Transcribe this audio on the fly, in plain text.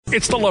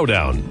It's the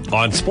Lowdown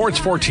on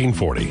Sports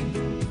 1440.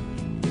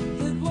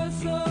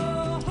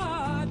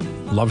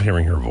 Love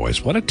hearing her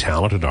voice. What a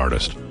talented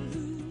artist.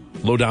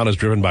 Lowdown is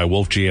driven by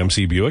Wolf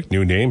GMC Buick.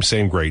 New name,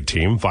 same great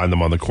team. Find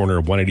them on the corner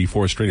of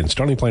 184th Street and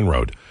Stony Plain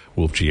Road.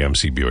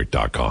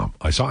 WolfGMCBuick.com.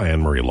 I saw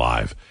Anne-Marie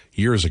live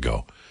years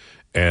ago,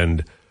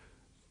 and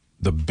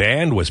the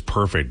band was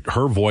perfect.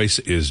 Her voice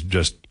is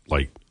just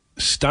like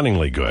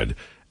stunningly good,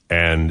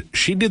 and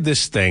she did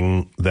this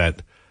thing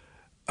that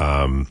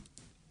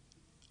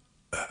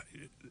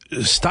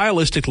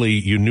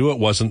stylistically you knew it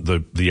wasn't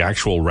the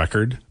actual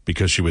record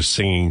because she was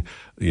singing,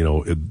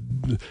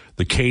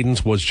 the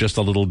cadence was just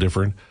a little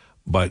different,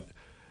 but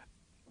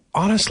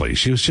honestly,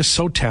 she was just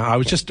so talented. I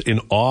was just in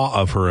awe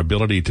of her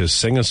ability to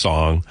sing a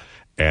song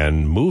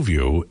and move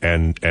you,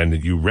 and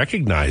you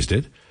recognized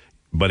it,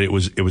 but it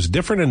was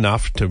different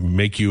enough to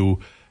make you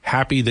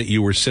happy that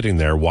you were sitting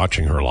there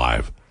watching her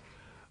live.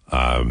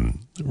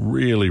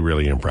 Really,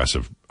 really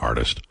impressive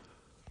artist.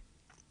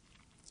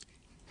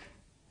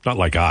 Not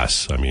like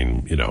us. I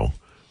mean,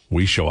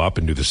 we show up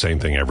and do the same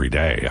thing every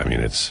day.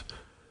 It's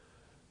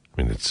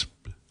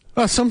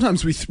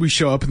sometimes we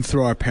show up and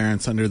throw our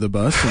parents under the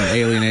bus and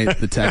alienate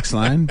the text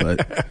line,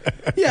 but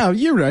yeah,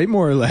 you're right.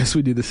 More or less,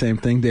 we do the same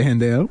thing day in,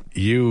 day out.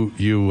 You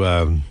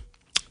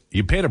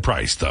paid a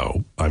price,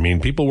 though.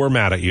 People were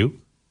mad at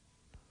you.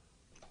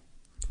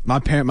 My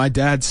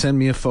dad sent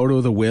me a photo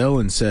of the will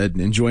and said,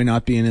 "Enjoy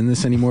not being in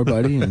this anymore,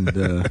 buddy." And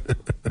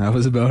that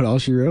was about all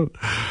she wrote.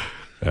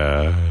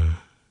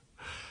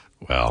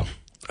 Well,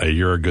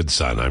 you're a good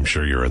son. I'm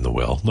sure you're in the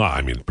will. No,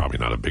 probably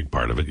not a big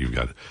part of it. You've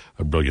got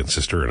a brilliant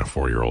sister and a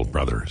 4-year-old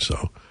brother.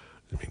 So,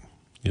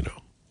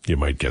 you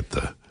might get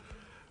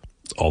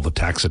all the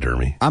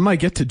taxidermy. I might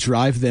get to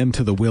drive them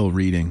to the will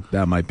reading.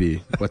 That might be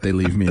what they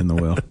leave me in the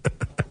will.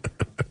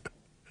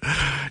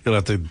 You'll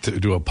have to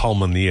do a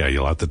pulmonea.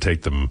 You'll have to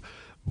take them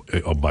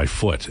by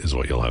foot is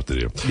what you'll have to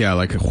do. Yeah,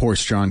 like a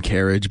horse-drawn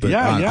carriage, but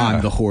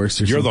I'm the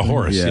horse or You're something. the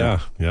horse, yeah,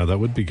 that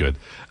would be good.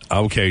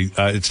 Okay,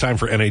 it's time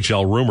for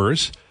NHL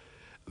rumors.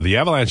 The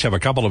Avalanche have a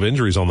couple of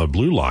injuries on the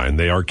blue line.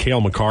 They are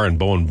Cale Makar and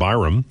Bowen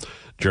Byram.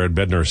 Jared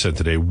Bednar said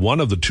today one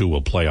of the two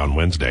will play on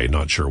Wednesday.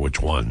 Not sure which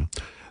one.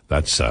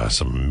 That's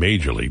some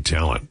major league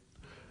talent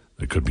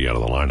that could be out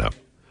of the lineup.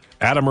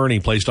 Adam Ernie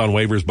placed on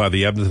waivers by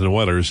the Edmonton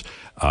Oilers.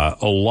 A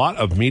lot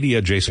of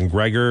media, Jason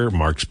Gregor,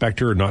 Mark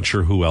Spector, not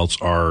sure who else,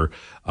 are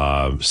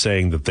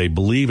saying that they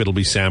believe it'll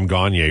be Sam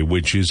Gagner,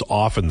 which is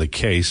often the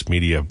case.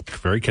 Media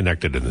very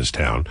connected in this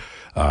town.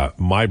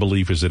 My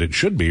belief is that it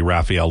should be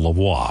Raphael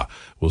Lavoie.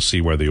 We'll see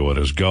where the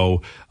Oilers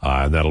go,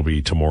 and that'll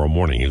be tomorrow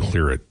morning. You'll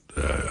clear it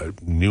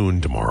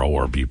noon tomorrow,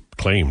 or be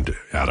claimed.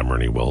 Adam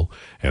Ernie will,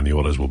 and the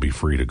Oilers will be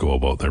free to go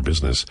about their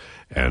business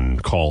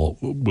and call.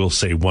 We'll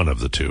say one of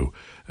the two.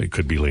 It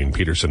could be Lane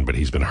Peterson, but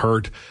he's been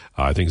hurt.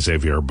 I think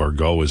Xavier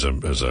Bargault is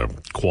a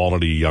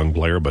quality young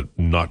player, but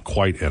not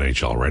quite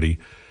NHL ready,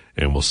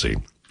 and we'll see.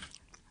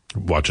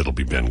 Watch, it'll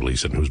be Ben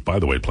Gleason, who's, by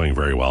the way, playing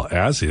very well,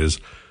 as is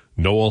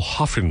Noel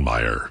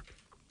Hoffenmeyer.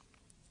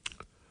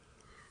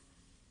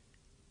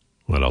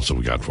 What else have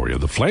we got for you?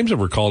 The Flames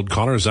have recalled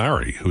Connor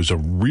Zary, who's a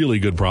really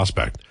good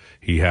prospect.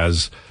 He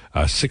has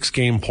a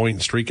 6-game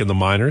point streak in the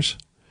minors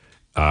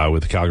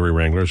with the Calgary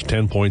Wranglers,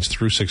 10 points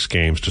through 6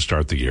 games to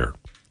start the year.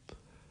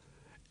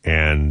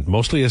 And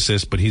mostly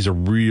assists, but he's a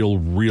real,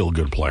 real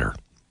good player.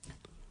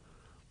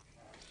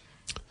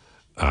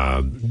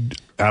 Adam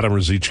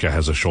Ruzicka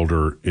has a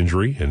shoulder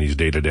injury, and he's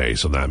day-to-day,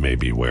 so that may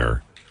be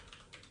where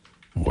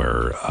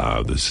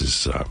this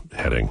is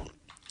heading.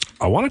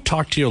 I want to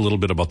talk to you a little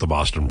bit about the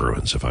Boston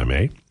Bruins, if I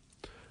may.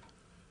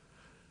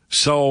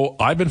 So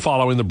I've been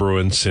following the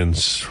Bruins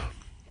since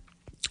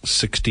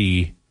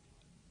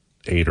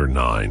 68 or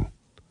 9.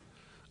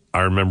 I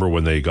remember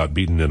when they got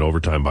beaten in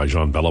overtime by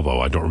Jean Beliveau.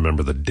 I don't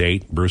remember the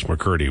date. Bruce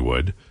McCurdy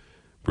would.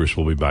 Bruce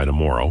will be by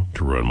tomorrow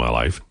to ruin my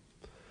life.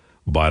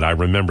 But I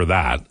remember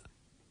that.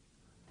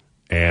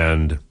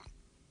 And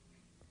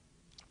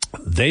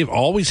they've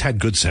always had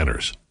good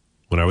centers.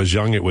 When I was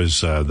young, it was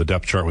the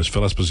depth chart was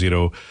Phil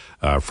Esposito,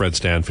 Fred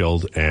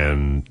Stanfield,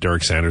 and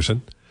Derek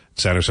Sanderson.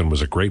 Sanderson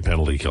was a great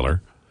penalty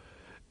killer.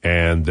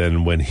 And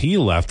then when he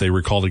left, they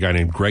recalled a guy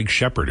named Greg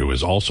Shepard, who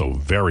was also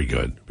very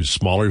good. He was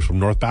smaller, he was from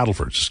North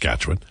Battleford,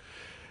 Saskatchewan.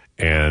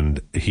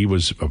 And he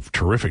was a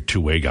terrific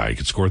two-way guy. He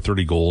could score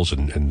 30 goals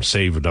and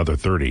save another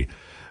 30. He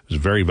was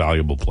a very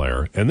valuable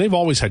player. And they've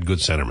always had good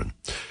centermen.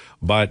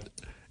 But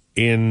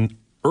in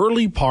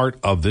early part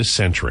of this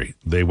century,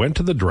 they went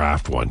to the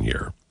draft one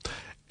year.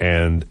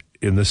 And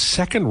in the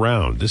second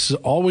round, this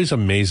always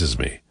amazes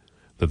me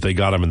that they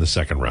got him in the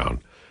second round.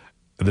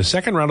 In the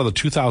second round of the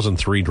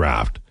 2003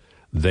 draft,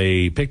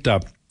 they picked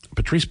up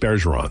Patrice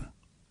Bergeron,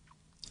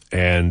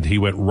 and he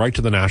went right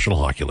to the National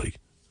Hockey League,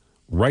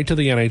 right to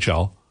the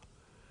NHL.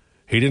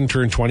 He didn't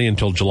turn 20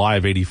 until July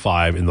of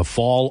 85. In the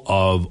fall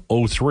of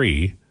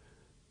 03,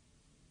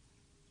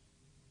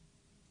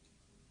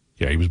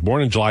 he was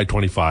born in July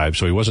 25,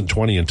 so he wasn't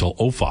 20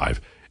 until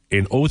 05.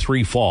 In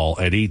 03 fall,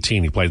 at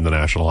 18, he played in the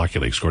National Hockey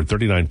League, scored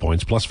 39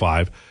 points, plus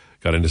 5,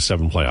 got into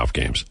 7 playoff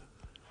games.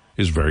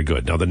 is very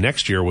good. Now, the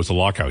next year was the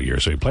lockout year,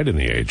 so he played in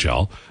the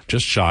AHL,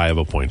 just shy of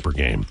a point per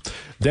game.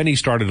 Then he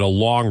started a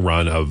long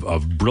run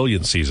of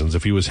brilliant seasons.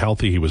 If he was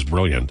healthy, he was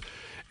brilliant.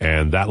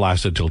 And that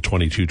lasted till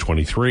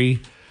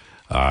 22-23.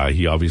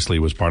 He obviously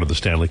was part of the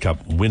Stanley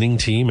Cup winning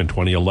team in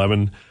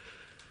 2011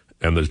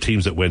 and the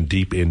teams that went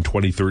deep in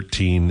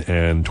 2013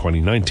 and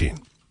 2019.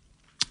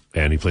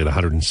 And he played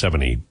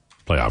 170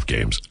 playoff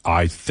games.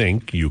 I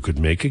think you could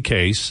make a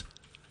case,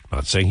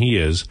 not saying he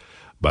is,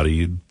 but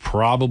he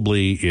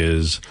probably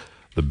is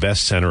the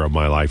best center of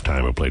my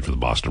lifetime who played for the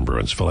Boston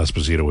Bruins. Phil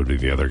Esposito would be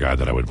the other guy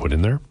that I would put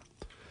in there.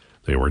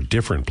 They were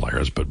different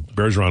players, but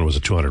Bergeron was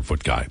a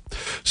 200-foot guy.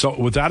 So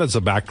with that as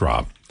a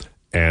backdrop,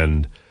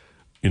 and,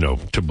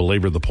 to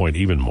belabor the point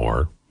even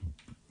more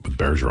with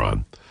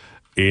Bergeron,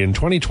 in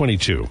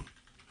 2022,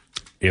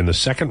 in the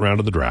second round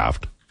of the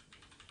draft,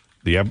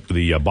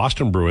 the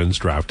Boston Bruins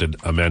drafted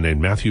a man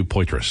named Matthew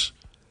Poitras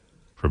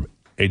from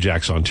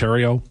Ajax,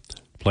 Ontario,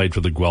 played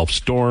for the Guelph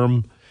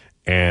Storm,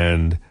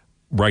 and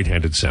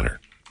right-handed center.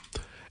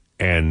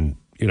 And,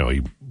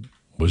 he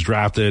was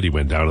drafted. He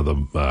went down to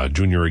the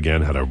junior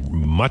again, had a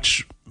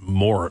much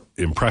more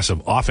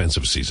impressive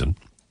offensive season.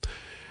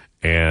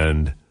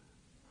 And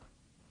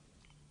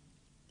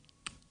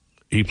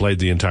he played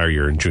the entire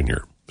year in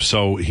junior.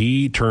 So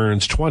he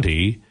turns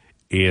 20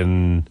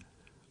 in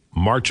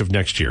March of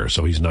next year.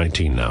 So he's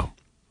 19 now.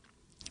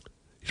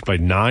 He's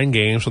played 9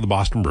 games for the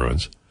Boston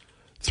Bruins,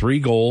 3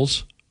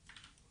 goals,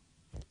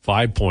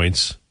 5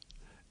 points.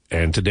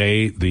 And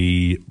today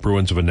the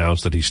Bruins have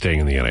announced that he's staying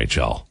in the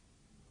NHL.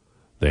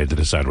 They had to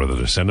decide whether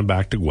to send him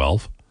back to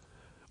Guelph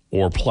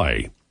or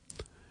play.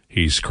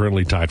 He's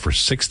currently tied for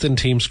 6th in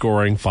team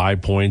scoring,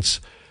 5 points.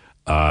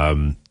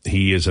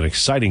 He is an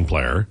exciting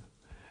player,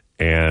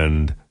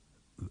 and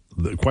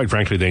quite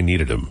frankly, they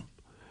needed him,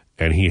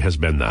 and he has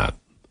been that.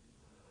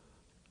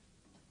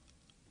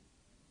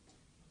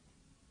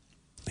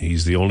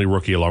 He's the only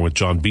rookie along with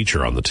John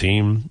Beecher on the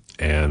team,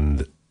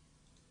 and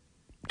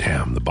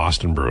damn, the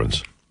Boston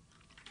Bruins.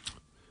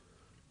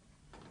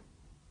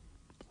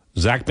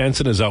 Zach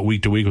Benson is out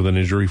week to week with an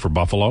injury for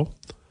Buffalo.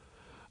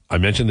 I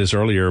mentioned this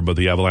earlier, but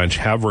the Avalanche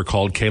have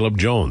recalled Caleb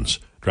Jones,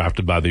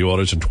 drafted by the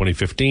Oilers in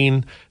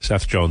 2015,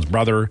 Seth Jones'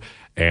 brother,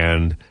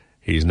 and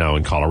he's now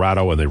in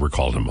Colorado, and they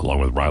recalled him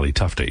along with Riley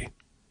Tufte.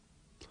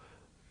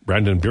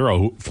 Brandon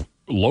Bureau,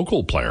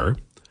 local player,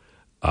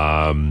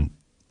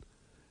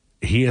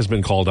 he has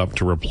been called up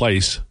to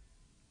replace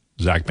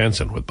Zach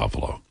Benson with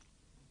Buffalo.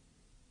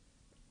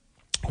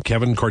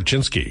 Kevin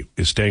Korchinski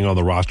is staying on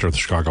the roster of the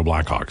Chicago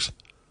Blackhawks.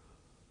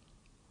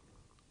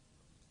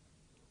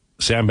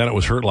 Sam Bennett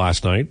was hurt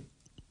last night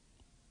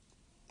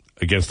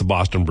against the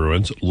Boston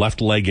Bruins, left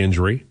leg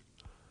injury.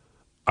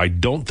 I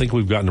don't think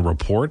we've gotten a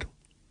report.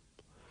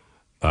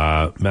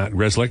 Matt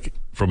Grzelcyk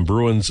from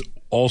Bruins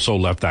also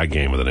left that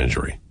game with an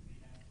injury.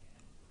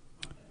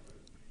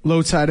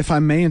 Lowetide, if I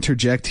may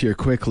interject here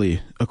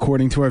quickly,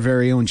 according to our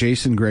very own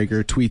Jason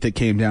Greger, tweet that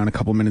came down a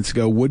couple minutes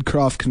ago,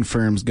 Woodcroft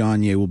confirms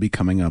Gagne will be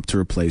coming up to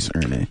replace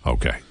Erne.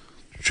 Okay.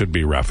 Should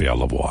be Raphael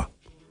Lavoie.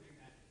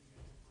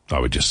 I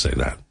would just say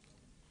that.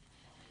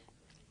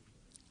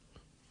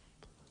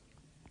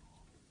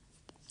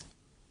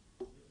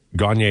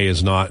 Gagne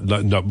is not,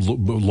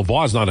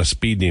 Lavoie is not a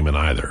speed demon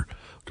either.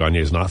 Gagne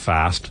is not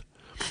fast.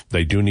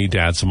 They do need to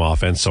add some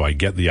offense, so I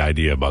get the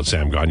idea about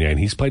Sam Gagne, and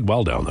he's played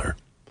well down there.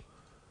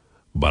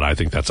 But I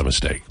think that's a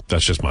mistake.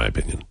 That's just my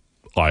opinion.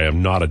 I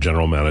am not a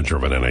general manager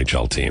of an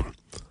NHL team.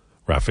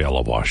 Raphael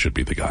Lavoie should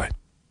be the guy.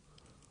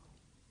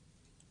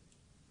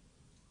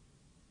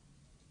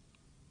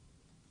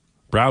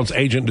 Brown's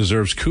agent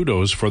deserves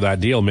kudos for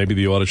that deal. Maybe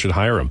the Oilers should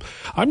hire him.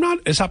 I'm not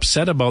as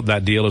upset about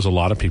that deal as a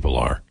lot of people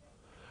are.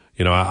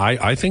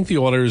 I think the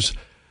Oilers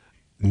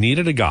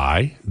needed a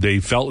guy.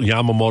 They felt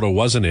Yamamoto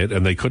wasn't it,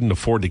 and they couldn't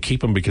afford to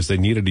keep him because they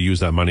needed to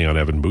use that money on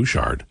Evan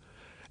Bouchard.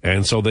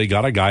 And so they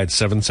got a guy at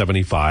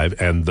 $775,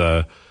 and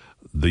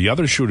the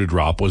other shoe to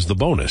drop was the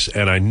bonus.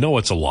 And I know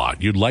it's a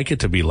lot. You'd like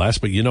it to be less,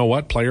 but you know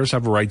what? Players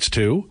have rights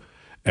too,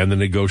 and they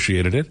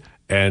negotiated it.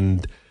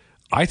 And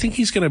I think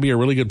he's going to be a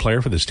really good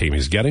player for this team.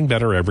 He's getting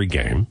better every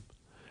game,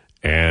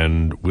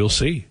 and we'll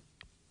see.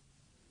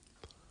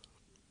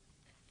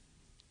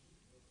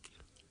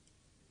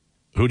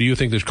 Who do you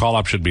think this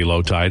call-up should be,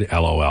 Lowetide?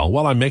 LOL.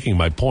 Well, I'm making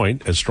my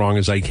point as strong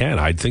as I can.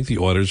 I think the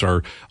Oilers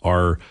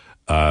are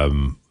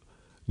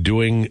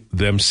doing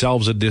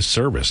themselves a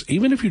disservice.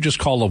 Even if you just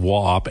call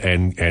Lavoie up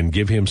and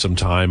give him some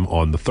time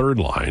on the third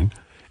line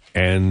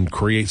and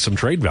create some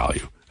trade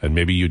value, and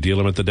maybe you deal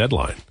him at the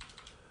deadline.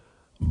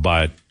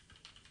 But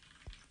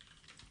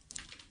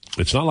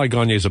it's not like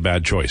Gagne's a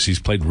bad choice. He's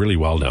played really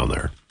well down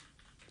there.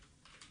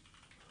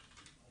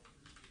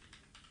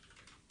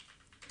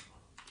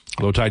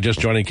 Lowetide just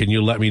joining. Can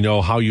you let me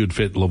know how you'd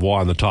fit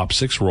Lavoie in the top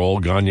 6 role?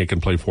 Gagne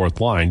can play 4th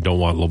line. Don't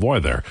want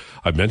Lavoie there.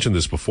 I've mentioned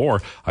this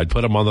before. I'd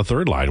put him on the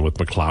 3rd line with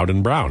McLeod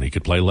and Brown. He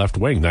could play left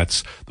wing.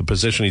 That's the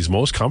position he's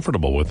most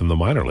comfortable with in the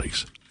minor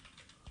leagues.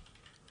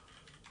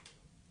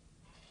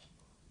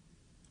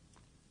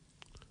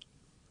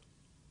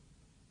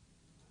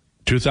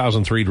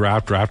 2003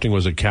 drafting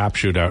was a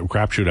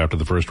crapshoot after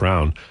the first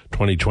round.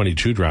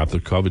 2022 draft, the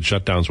COVID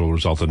shutdowns will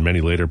result in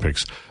many later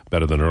picks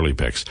better than early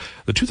picks.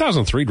 The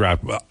 2003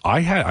 draft,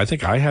 I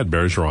think I had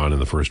Bergeron in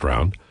the first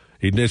round.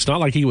 It's not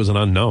like he was an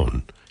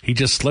unknown. He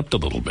just slipped a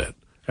little bit,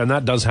 and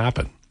that does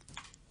happen.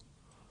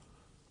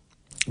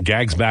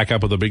 Gag's back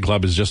up with the big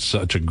club is just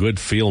such a good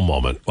feel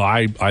moment. Well,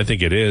 I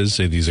think it is.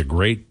 He's a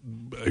great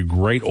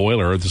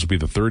Oiler. This will be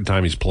the third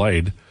time he's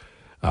played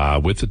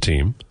with the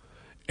team,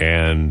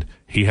 and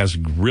he has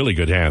really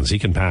good hands. He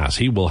can pass.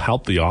 He will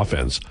help the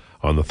offense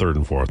on the third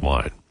and fourth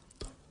line.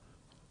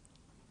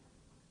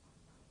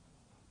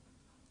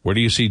 Where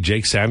do you see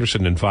Jake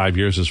Sanderson in 5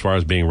 years as far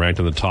as being ranked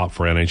in the top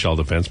for NHL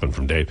defensemen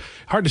from Dave?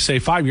 Hard to say.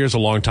 5 years is a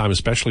long time,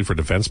 especially for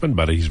defensemen,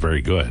 but he's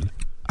very good.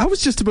 I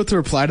was just about to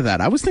reply to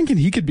that. I was thinking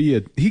he could be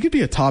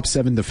a top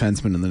 7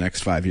 defenseman in the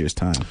next 5 years'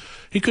 time.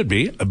 He could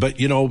be, but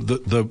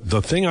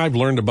the thing I've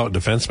learned about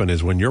defensemen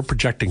is when you're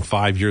projecting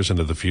 5 years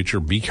into the future,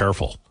 be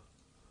careful.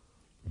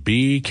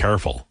 Be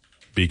careful,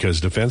 because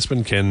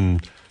defensemen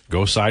can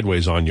go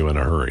sideways on you in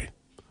a hurry.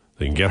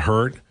 They can get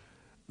hurt.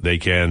 They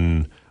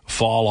can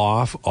fall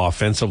off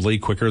offensively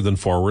quicker than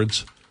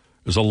forwards.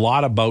 There's a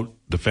lot about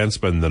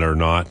defensemen that are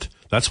not.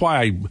 That's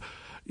why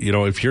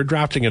if you're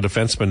drafting a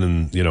defenseman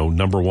and,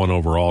 number 1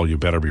 overall, you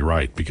better be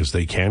right, because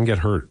they can get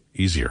hurt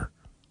easier.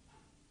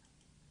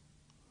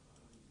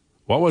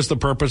 What was the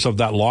purpose of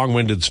that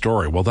long-winded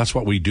story? Well, that's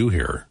what we do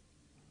here.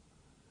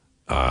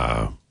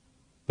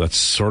 That's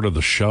sort of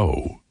the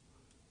show.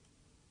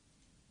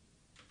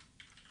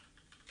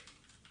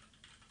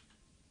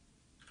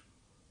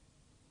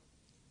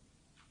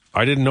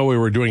 I didn't know we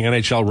were doing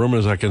NHL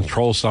rumors. I can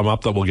troll some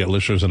up that will get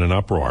listeners in an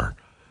uproar.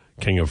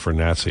 King of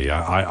Fernazzi.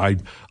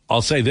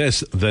 I'll say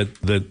this,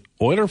 that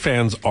Oiler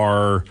fans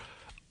are,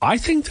 I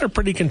think they're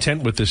pretty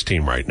content with this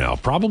team right now.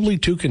 Probably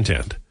too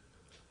content.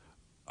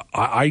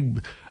 I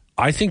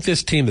think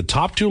this team, the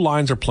top 2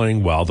 lines are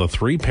playing well, the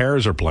 3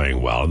 pairs are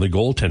playing well, and the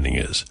goaltending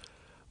is.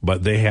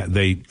 But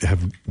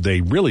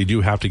they really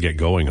do have to get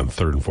going on the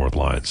third and fourth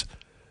lines.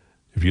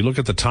 If you look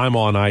at the time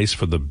on ice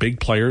for the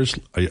big players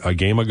a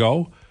game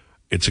ago,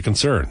 it's a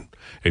concern.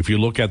 If you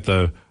look at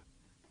the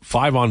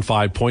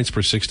 5-on-5 points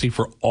per 60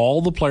 for all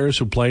the players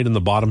who played in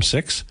the bottom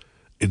 6,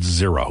 it's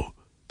 0.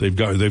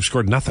 They've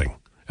scored nothing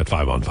at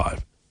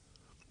 5-on-5.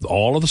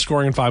 All of the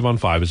scoring in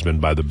 5-on-5 has been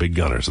by the big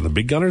gunners, and the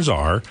big gunners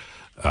are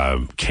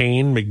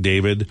Kane,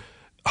 McDavid,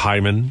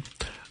 Hyman,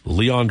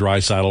 Leon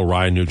Draisaitl,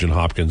 Ryan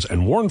Nugent-Hopkins,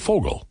 and Warren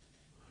Foegele.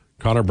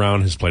 Connor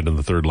Brown has played in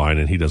the third line,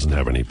 and he doesn't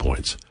have any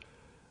points.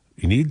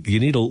 You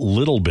need a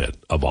little bit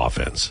of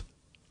offense.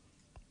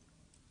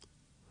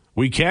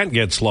 We can't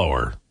get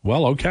slower.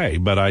 Well, okay,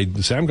 but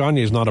Sam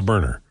Gagner is not a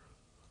burner.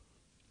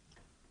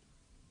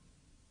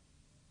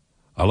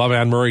 I love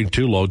Anne Murray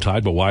too,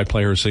 Lowetide, but why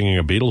play her singing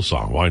a Beatles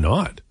song? Why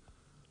not?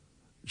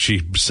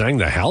 She sang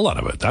the hell out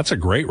of it. That's a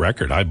great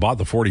record. I bought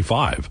the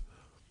 45.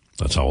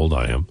 That's how old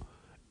I am.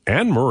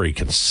 Anne Murray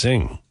can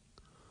sing.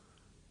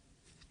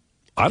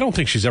 I don't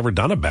think she's ever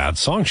done a bad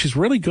song. She's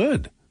really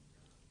good.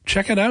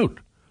 Check it out.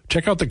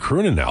 Check out the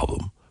Croonin'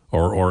 album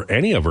or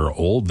any of her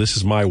old This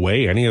Is My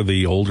Way, any of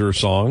the older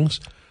songs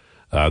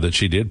that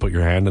she did. Put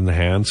Your Hand in the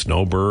Hand,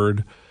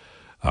 Snowbird,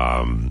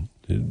 Cotton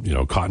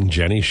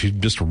Jenny. She's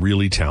just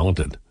really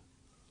talented.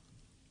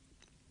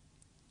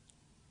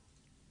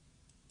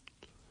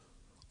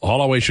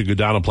 Holloway should go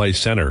down and play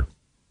center,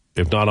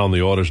 if not on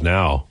the Oilers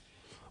now.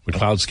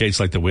 McLeod skates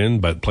like the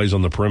wind, but plays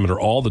on the perimeter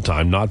all the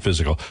time, not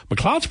physical.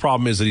 McLeod's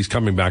problem is that he's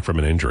coming back from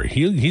an injury.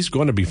 He's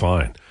going to be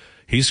fine.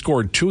 He's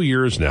scored 2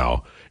 years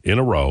now in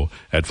a row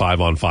at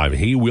 5-on-5.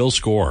 He will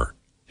score.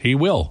 He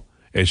will.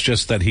 It's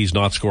just that he's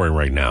not scoring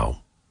right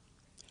now,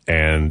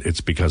 and it's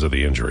because of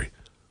the injury.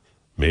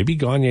 Maybe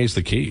Gagner's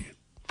the key.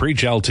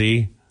 Preach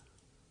LT.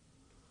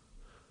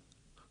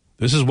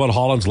 This is what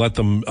Holland's let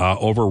them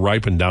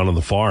over-ripen down on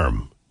the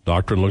farm.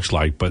 Doctrine looks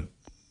like, but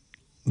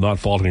not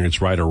faulting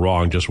it's right or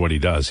wrong, just what he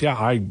does. Yeah,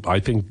 I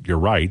think you're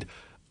right.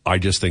 I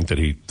just think that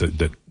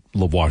that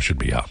Lavoie should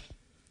be up.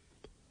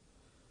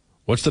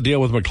 What's the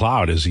deal with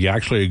McLeod? Is he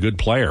actually a good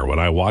player? When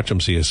I watch him,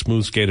 see a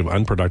smooth skate of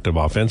unproductive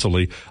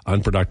offensively,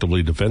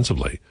 unproductively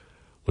defensively.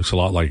 Looks a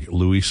lot like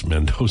Luis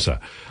Mendoza.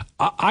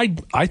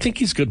 I think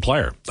he's a good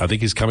player. I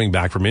think he's coming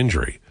back from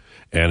injury.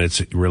 And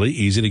it's really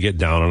easy to get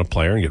down on a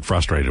player and get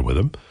frustrated with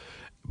him.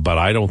 But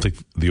I don't think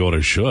the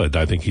Oilers should.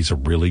 I think he's a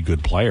really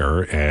good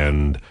player,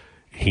 and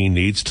he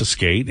needs to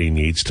skate. He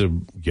needs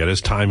to get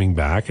his timing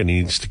back, and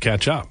he needs to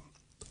catch up.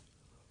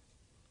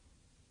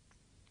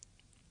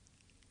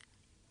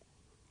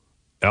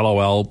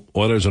 LOL,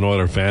 Oilers and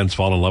Oiler fans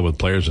fall in love with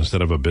players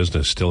instead of a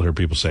business. Still hear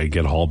people say,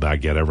 get Hall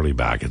back, get Everly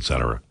back,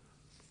 etc.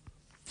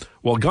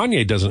 Well,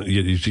 Gagner doesn't,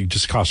 he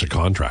just costs a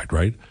contract,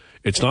 right?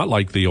 It's not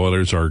like the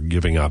Oilers are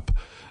giving up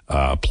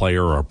a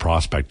player or a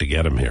prospect to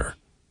get him here.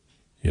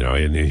 You know,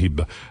 and he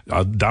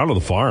down to the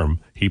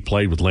farm, he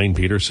played with Lane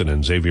Peterson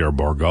and Xavier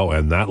Bourgault,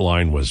 and that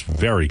line was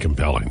very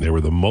compelling. They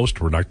were the most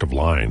productive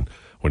line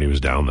when he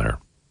was down there.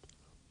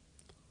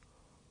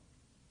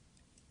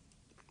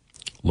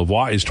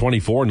 Lavoie is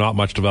 24, not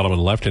much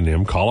development left in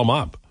him. Call him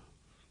up.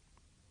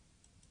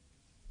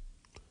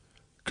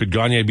 Could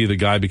Gagne be the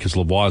guy because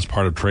Lavoie is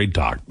part of trade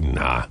talk?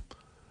 Nah.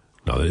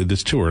 No,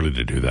 it's too early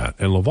to do that.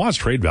 And Lavoie's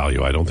trade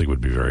value, I don't think,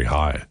 would be very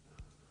high.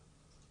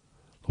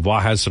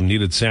 Lavoie has some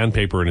needed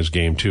sandpaper in his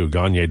game, too.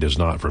 Gagne does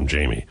not, from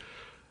Jamie.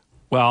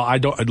 Well, I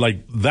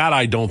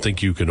don't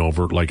think you can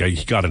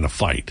he got in a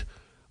fight.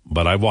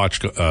 But I've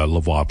watched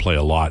Lavoie play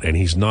a lot, and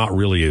he's not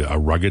really a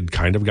rugged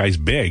kind of guy. He's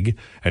big,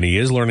 and he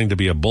is learning to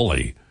be a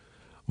bully.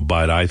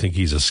 But I think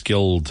he's a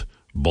skilled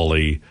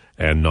bully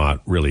and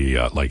not really,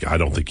 I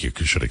don't think you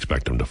should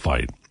expect him to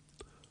fight.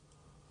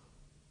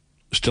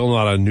 Still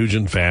not a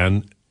Nugent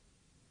fan.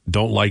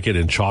 Don't like it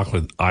in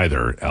chocolate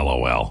either,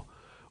 LOL.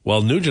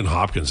 Well, Nugent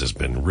Hopkins has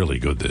been really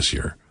good this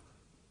year,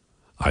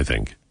 I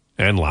think,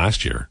 and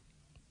last year.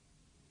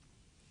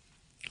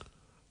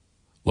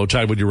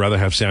 Lowetide, would you rather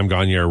have Sam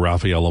Gagne or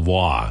Raphael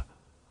Lavoie?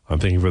 I'm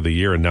thinking for the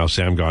year, and now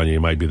Sam Gagne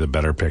might be the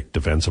better pick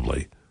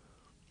defensively.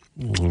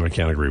 I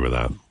can't agree with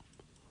that.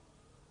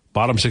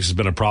 Bottom six has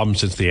been a problem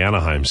since the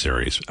Anaheim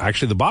series.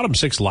 Actually, the bottom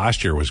six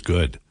last year was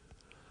good.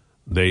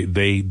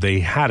 They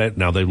had it.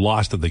 Now they've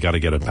lost it. They got to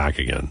get it back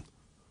again.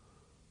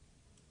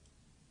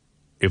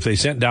 If they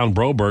sent down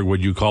Broberg,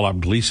 would you call up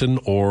Gleason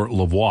or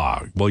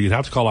Lavoie? Well, you'd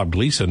have to call up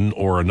Gleason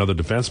or another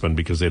defenseman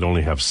because they'd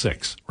only have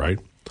 6, right?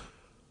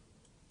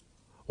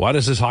 Why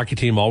does this hockey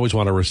team always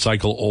want to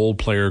recycle old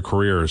players'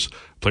 careers?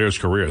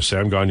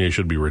 Sam Gagne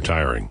should be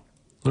retiring.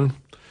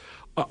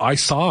 I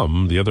saw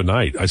him the other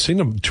night. I've seen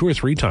him 2 or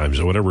 3 times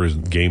or whatever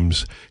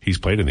games he's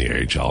played in the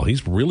AHL.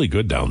 He's really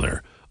good down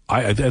there.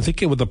 I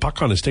think with the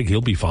puck on his stick,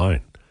 he'll be fine.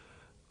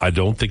 I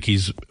don't think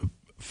he's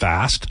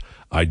fast.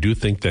 I do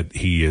think that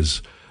he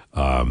is.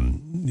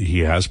 He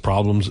has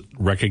problems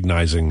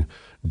recognizing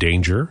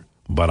danger,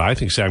 but I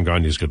think Sam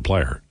Gagne is a good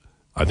player.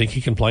 I think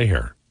he can play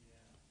here.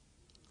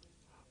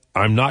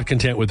 I'm not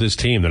content with this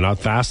team. They're not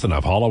fast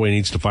enough. Holloway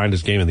needs to find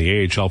his game in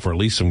the AHL for at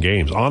least some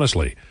games.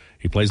 Honestly,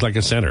 he plays like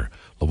a center.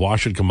 Lavoie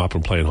should come up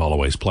and play in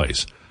Holloway's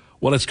place.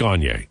 Well, it's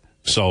Gagne.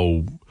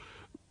 So,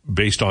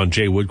 based on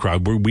Jay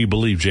Woodcroft, we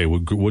believe Jay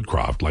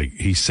Woodcroft. Like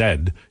he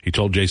said, he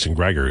told Jason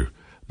Gregor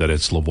that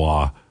it's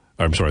that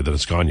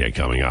it's Gagne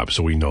coming up.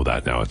 So we know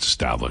that now. It's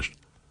established.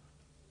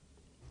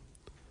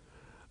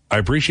 I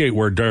appreciate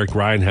where Derek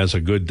Ryan has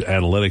a good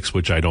analytics,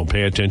 which I don't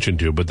pay attention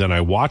to, but then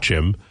I watch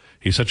him.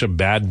 He's such a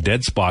bad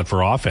dead spot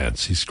for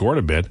offense. He scored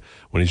a bit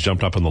when he's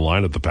jumped up in the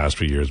lineup the past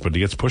few years, but he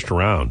gets pushed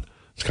around.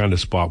 It's kind of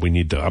a spot we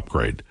need to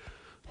upgrade.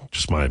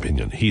 Just my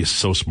opinion. He is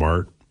so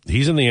smart.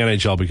 He's in the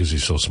NHL because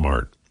he's so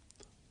smart.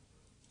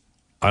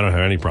 I don't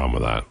have any problem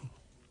with that.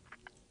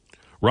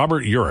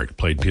 Robert Urich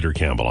played Peter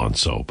Campbell on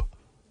Soap,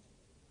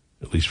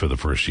 at least for the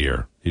first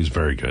year. He's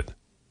very good.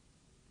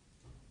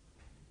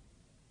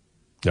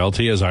 LT,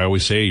 as I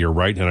always say, you're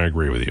right, and I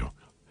agree with you.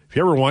 If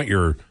you ever want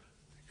your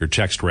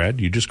text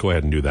read, you just go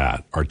ahead and do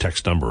that. Our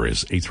text number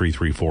is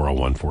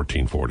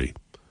 833-401-1440.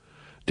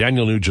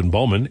 Daniel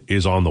Nugent-Bowman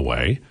is on the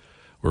way.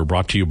 We're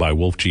brought to you by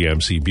Wolf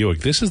GMC Buick.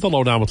 This is the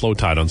Lowdown with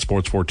Lowetide on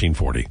Sports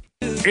 1440.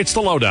 It's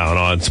the Lowdown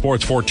on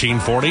Sports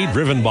 1440,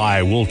 driven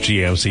by Wolf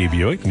GMC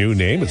Buick. New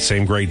name, it's the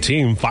same great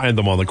team. Find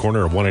them on the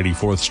corner of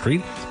 184th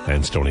Street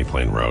and Stony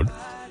Plain Road.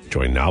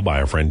 Joined now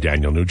by our friend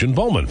Daniel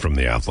Nugent-Bowman from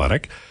The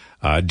Athletic.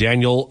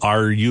 Daniel,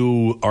 are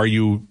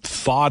you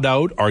thawed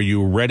out? Are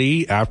you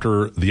ready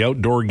after the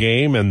outdoor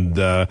game?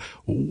 And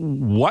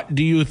what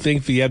do you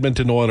think the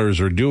Edmonton Oilers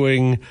are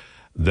doing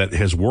that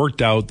has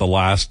worked out the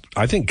last,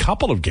 I think,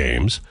 couple of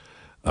games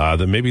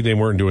that maybe they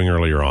weren't doing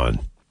earlier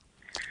on?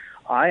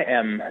 I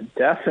am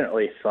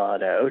definitely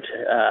thawed out.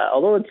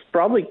 Although it's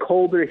probably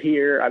colder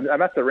here.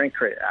 I'm at the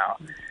rink right now.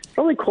 It's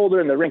probably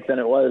colder in the rink than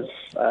it was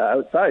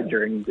outside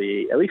during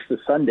at least the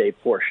Sunday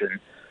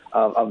portion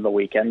of the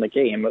weekend, the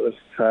game. It was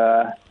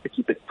they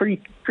keep it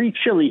pretty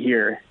chilly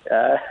here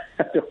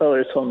at the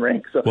Oilers home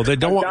rink. So well, they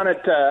don't want.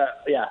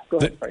 Go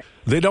ahead. Sorry.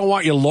 They don't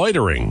want you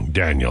loitering,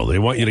 Daniel. They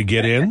want you to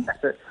get in.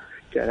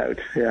 Get out.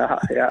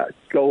 Yeah.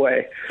 Go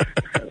away.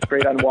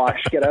 Straight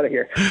unwashed. Get out of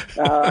here.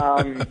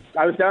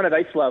 I was down at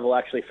ice level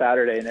actually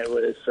Saturday, and it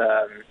was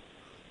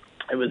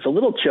a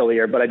little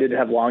chillier, but I did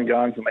have long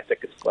johns and my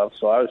thickest gloves,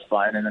 so I was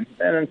fine. And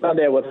then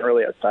Sunday I wasn't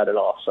really outside at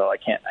all, so I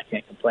can't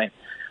complain.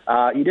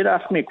 You did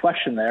ask me a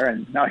question there,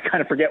 and now I kind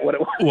of forget what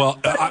it was. Well,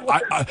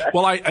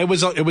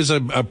 it was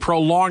a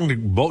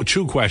prolonged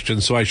 2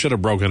 questions, so I should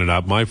have broken it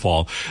up. My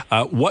fault.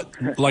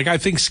 I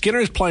think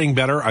Skinner's playing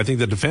better. I think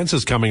the defense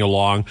is coming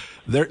along.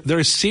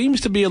 There seems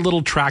to be a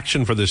little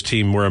traction for this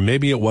team where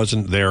maybe it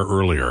wasn't there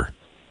earlier.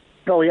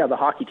 Oh yeah, the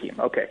hockey team.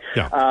 Okay.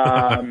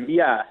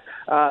 Yeah.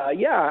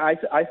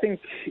 I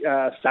think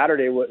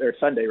Saturday or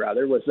Sunday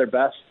rather was their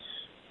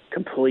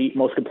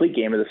most complete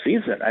game of the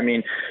season. I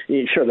mean,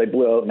 sure, they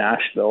blew out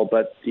Nashville,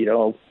 but,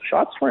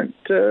 shots weren't,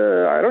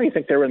 I don't even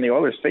think they were in the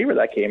Oilers' favor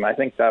that game. I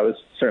think that was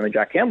certainly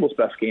Jack Campbell's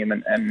best game,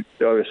 and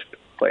the Oilers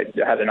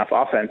had enough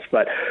offense,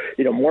 but,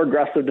 more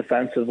aggressive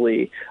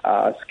defensively.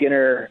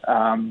 Skinner,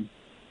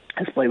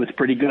 his play was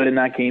pretty good in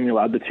that game. He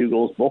allowed the 2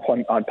 goals, both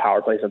on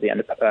power plays at the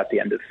end of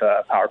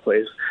power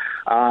plays.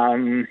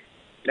 And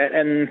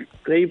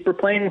they were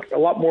playing a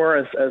lot more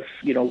as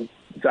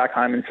Zach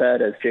Hyman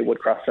said, as Jay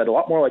Woodcroft said, a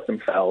lot more like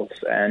themselves.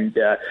 And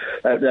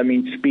that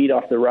means speed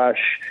off the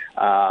rush,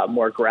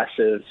 more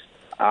aggressive.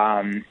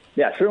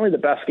 Certainly the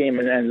best game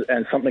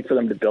and something for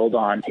them to build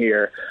on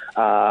here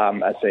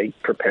as they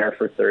prepare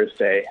for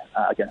Thursday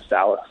against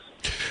Dallas.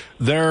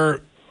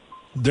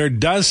 There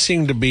does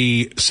seem to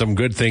be some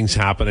good things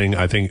happening.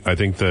 I think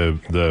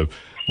the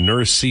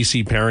Nurse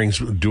CC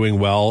pairings doing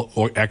well.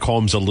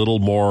 Ekholm's a little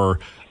more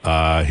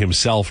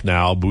himself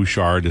now.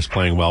 Bouchard is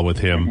playing well with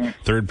him.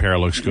 Mm-hmm. Third pair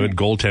looks good.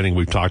 Goaltending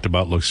we've talked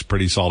about looks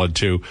pretty solid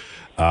too.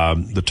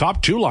 The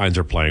top two lines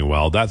are playing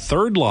well. That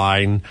third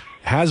line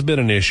has been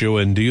an issue,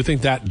 and do you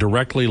think that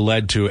directly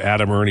led to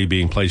Adam Erne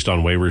being placed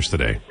on waivers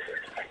today?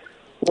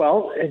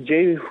 Well,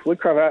 Jay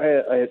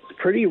Woodcroft, it's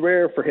pretty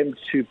rare for him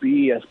to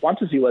be as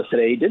blunt as he was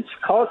today. He did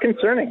call it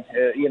concerning.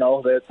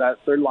 That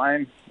third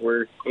line,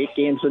 we're 8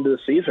 games into the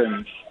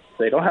season.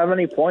 They don't have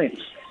any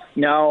points.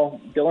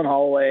 Now, Dylan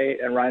Holloway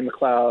and Ryan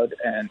McLeod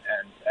and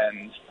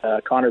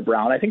Connor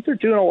Brown, I think they're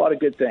doing a lot of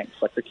good things.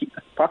 Like they're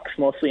keeping pucks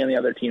mostly in the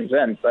other team's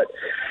end. But,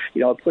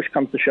 if push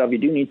comes to shove, you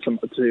do need some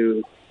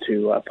to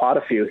pot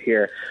a few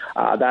here.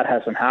 That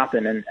hasn't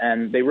happened.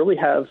 And they really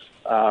have,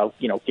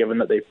 given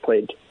that they've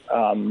played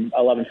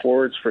 11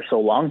 forwards for so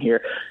long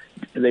here,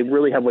 they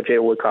really have what Jay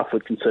Woodcroft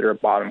would consider a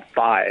bottom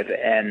 5,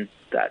 and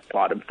that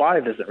bottom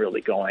 5 isn't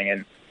really going.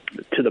 And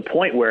to the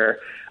point where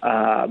there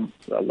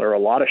are a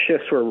lot of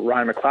shifts where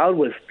Ryan McLeod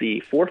was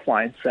the fourth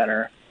line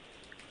center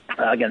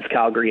against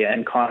Calgary,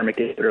 and Connor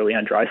McDavid early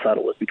on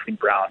Draisaitl was between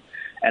Brown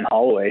and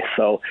Holloway.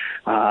 So,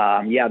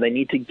 they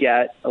need to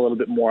get a little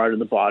bit more out of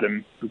the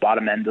bottom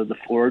end of the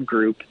forward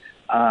group.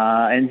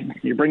 And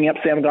you're bringing up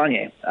Sam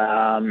Gagner.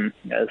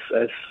 As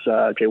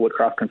Jay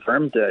Woodcroft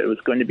confirmed, it was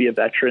going to be a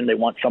veteran. They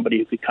want somebody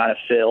who could kind of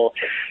fill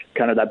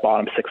kind of that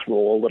bottom 6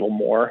 role a little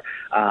more,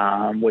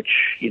 which,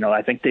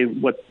 I think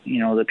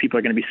the people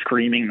are going to be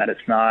screaming that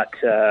it's not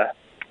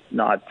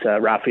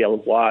Raphael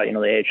Lavoie,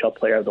 the AHL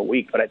player of the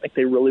week, but I think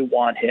they really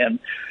want him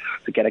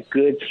to get a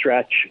good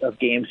stretch of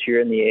games here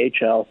in the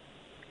AHL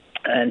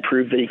and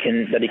prove that he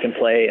can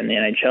play in the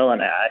NHL.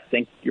 And I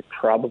think you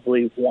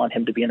probably want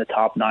him to be in the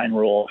top 9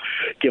 role,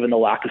 given the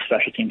lack of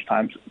special teams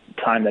time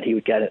that he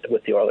would get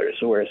with the Oilers.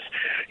 Whereas,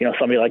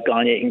 somebody like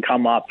Gagner can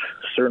come up,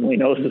 certainly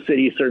knows the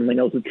city, certainly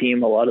knows the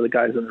team, a lot of the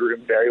guys in the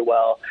room very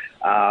well,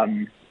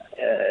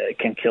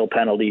 can kill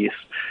penalties.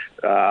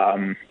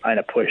 And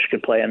a push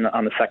could play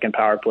on the second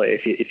power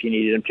play if you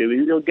needed him to.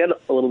 He'll get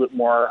a little bit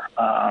more.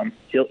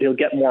 He'll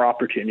get more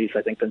opportunities,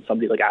 I think, than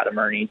somebody like Adam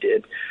Erne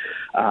did,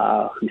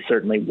 who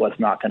certainly was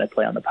not going to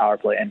play on the power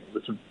play and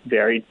was a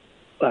very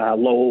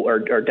low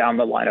or down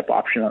the lineup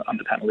option on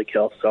the penalty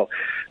kill. So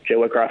Jay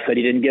Woodcroft said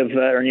he didn't give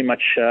Erne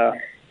much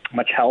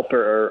help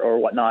or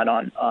whatnot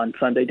on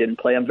Sunday. Didn't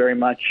play him very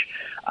much.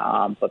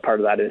 But part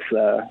of that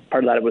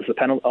was the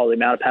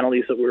amount of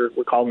penalties that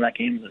were called in that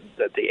game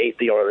that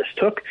the Oilers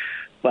took.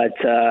 But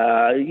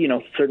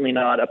certainly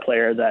not a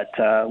player that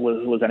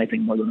was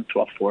anything more than a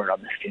 12th forward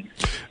on this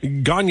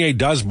team. Gagner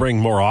does bring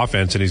more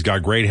offense, and he's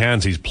got great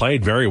hands. He's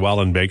played very well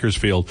in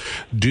Bakersfield.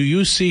 Do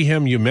you see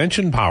him? You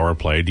mentioned power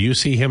play. Do you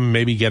see him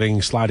maybe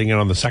sliding in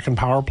on the second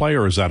power play,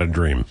 or is that a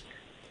dream?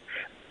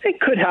 It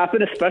could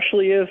happen,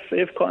 especially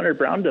if Connor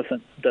Brown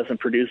doesn't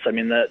produce. I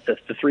mean, the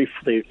three,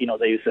 they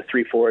use the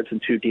 3 forwards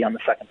and 2D on the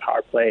second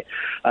power play.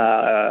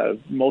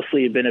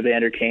 Mostly been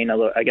Evander Kane,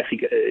 although I guess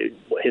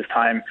his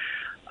time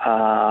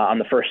on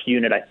the first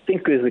unit, I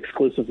think, was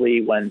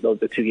exclusively when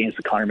the 2 games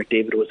that Connor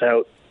McDavid was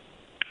out.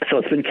 So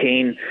it's been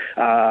Kane,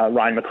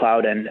 Ryan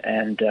McLeod,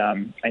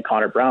 and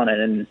Connor Brown,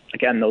 and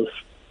again those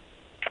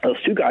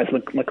 2 guys,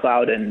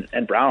 McLeod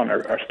and Brown,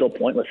 are still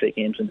pointless 8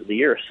 games into the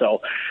year.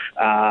 So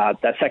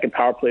that second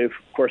power play, of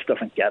course,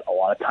 doesn't get a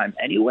lot of time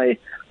anyway.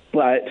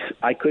 But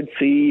I could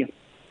see,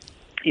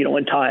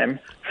 in time,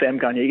 Sam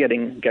Gagner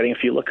getting a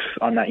few looks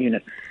on that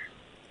unit.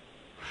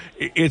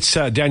 It's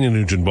Daniel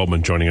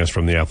Nugent-Bowman joining us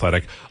from The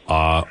Athletic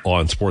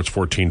on Sports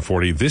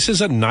 1440. This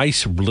is a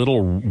nice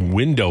little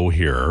window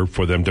here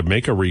for them to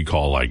make a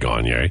recall like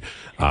Gagner.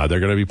 They're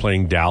going to be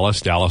playing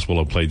Dallas. Dallas will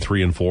have played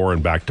 3 and 4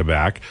 and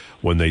back-to-back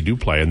when they do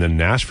play. And then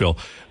Nashville.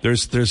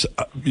 There's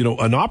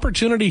an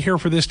opportunity here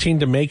for this team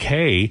to make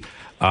hay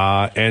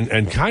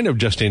and kind of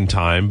just in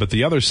time. But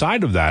the other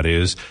side of that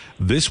is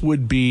this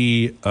would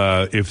be,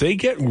 if they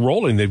get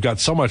rolling, they've got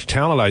so much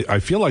talent. I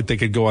feel like they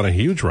could go on a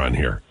huge run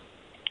here.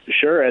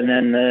 Sure, and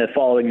then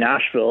following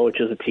Nashville, which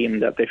is a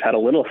team that they've had a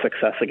little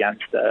success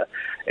against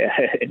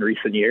in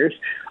recent years,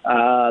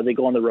 they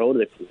go on the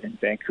road in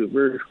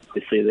Vancouver.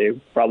 Obviously, they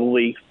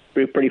probably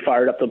be pretty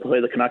fired up to play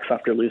the Canucks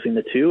after losing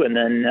the 2, and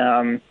then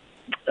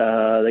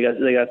they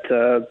got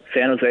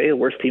San Jose, the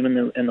worst team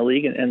in the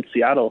league, and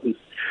Seattle, who's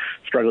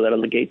struggled out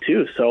of the gate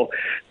too. So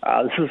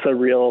this is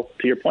to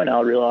your point,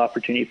 Al, a real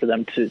opportunity for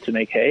them to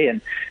make hay.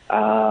 And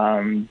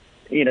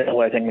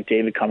I think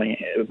McDavid coming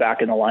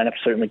back in the lineup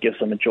certainly gives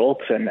them a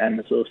jolt,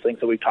 and those things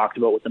that we've talked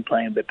about with them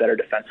playing a bit better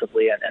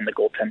defensively and the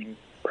goaltending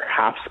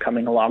perhaps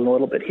coming along a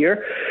little bit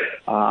here.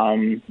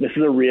 This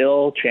is a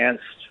real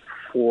chance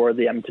for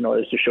the Edmonton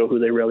Oilers to show who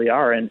they really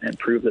are and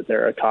prove that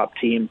they're a top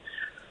team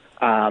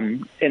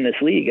in this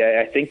league.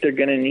 I think they're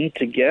going to need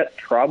to get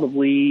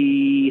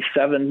probably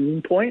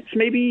 7 points,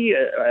 maybe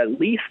at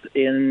least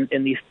in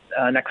these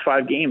next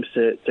 5 games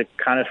to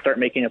kind of start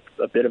making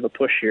a bit of a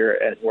push here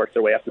and work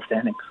their way up the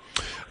standings.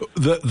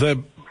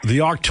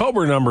 The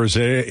October numbers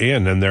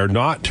in, and they're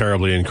not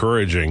terribly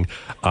encouraging.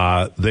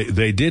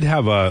 They did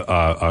have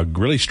a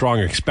really strong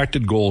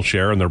expected goal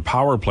share, and their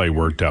power play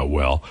worked out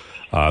well.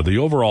 The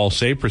overall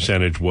save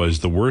percentage was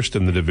the worst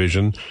in the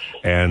division,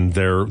 and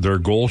their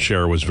goal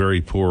share was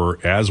very poor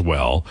as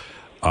well.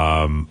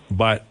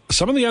 But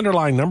some of the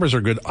underlying numbers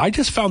are good. I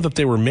just found that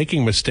they were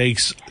making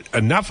mistakes,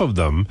 enough of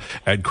them,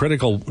 at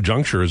critical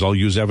junctures. I'll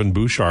use Evan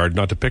Bouchard,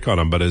 not to pick on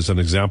him, but as an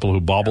example, who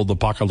bobbled the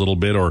puck a little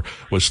bit or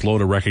was slow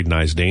to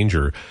recognize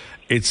danger.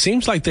 It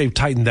seems like they've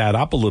tightened that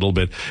up a little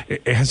bit.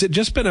 Has it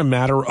just been a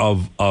matter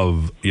of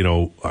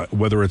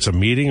whether it's a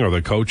meeting or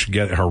the coach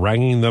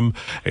haranguing them?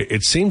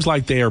 It seems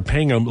like they are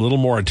paying a little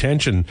more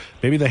attention.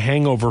 Maybe the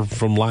hangover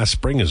from last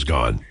spring is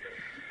gone.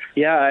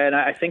 Yeah, and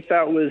I think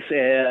that was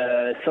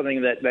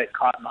something that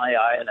caught my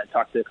eye, and I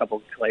talked to a couple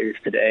of players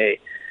today,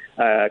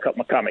 caught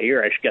my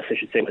ear, I guess I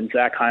should say, when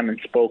Zach Hyman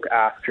spoke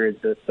after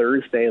the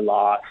Thursday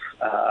loss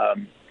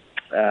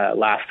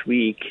last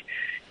week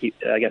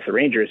against the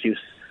Rangers. He was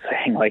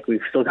saying, like,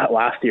 we've still got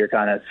last year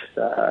kind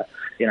of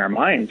in our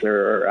minds,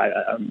 or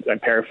I'm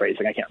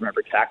paraphrasing. I can't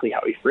remember exactly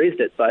how he phrased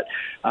it, but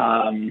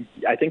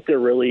I think they're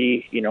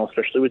really,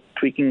 especially with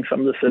tweaking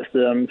some of the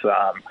systems,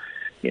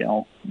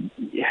 I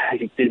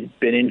think they've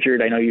been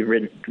injured. I know you've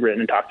written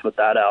and talked about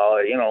that,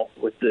 Al,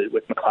 with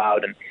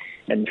McLeod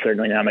and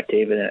certainly now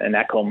McDavid and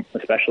Ekholm,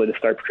 especially to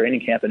start training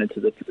camp and into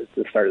the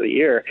start of the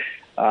year.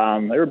 They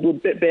were a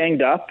bit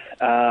banged up,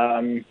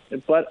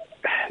 but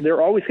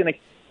they're always going to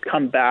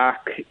come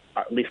back.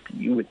 At least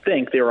you would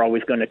think they were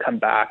always going to come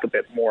back a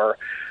bit more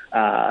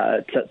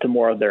to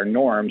more of their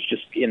norms,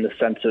 just in the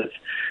sense of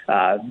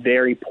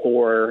very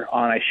poor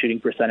on-ice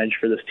shooting percentage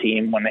for this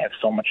team when they have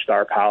so much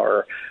star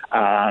power.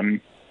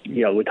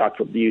 We talked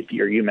about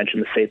you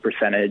mentioned the save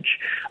percentage,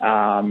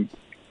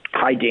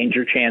 high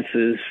danger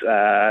chances.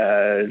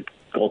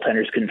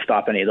 Goaltenders couldn't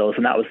stop any of those,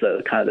 and that was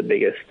the kind of the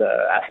biggest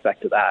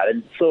aspect of that.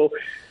 And so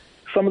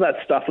some of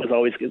that stuff was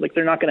always good. Like,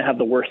 they're not going to have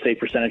the worst save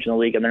percentage in the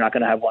league, and they're not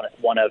going to have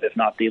one of, if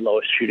not the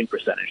lowest shooting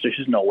percentage. There's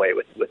just no way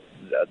with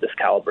this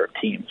caliber of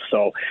team.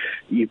 So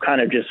you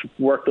kind of just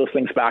work those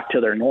things back to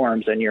their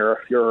norms, and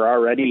you're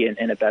already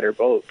in a better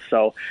boat.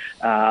 So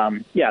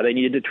they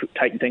needed to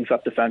tighten things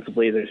up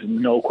defensively. There's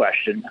no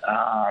question.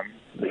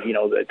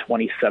 The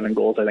 27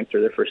 goals, I think,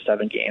 through their first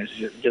 7 games,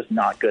 just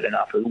not good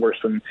enough. It was worse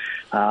than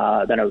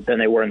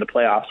they were in the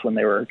playoffs when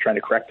they were trying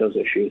to correct those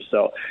issues.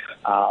 So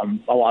a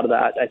lot of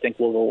that, I think,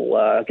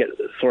 will get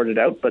sorted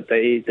out, but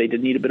they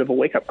did need a bit of a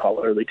wake-up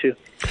call early, too.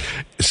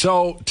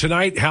 So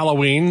tonight,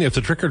 Halloween, if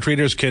the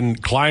trick-or-treaters can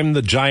climb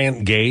the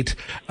giant gate,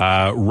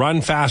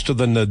 run faster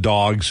than the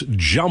dogs,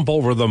 jump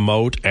over the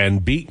moat,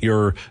 and beat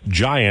your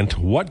giant,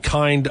 what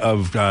kind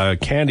of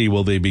candy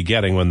will they be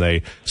getting when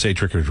they say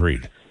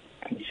trick-or-treat?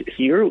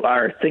 You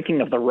are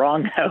thinking of the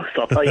wrong house.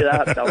 I'll tell you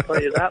that. I'll tell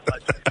you that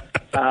much.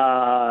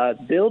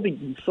 They'll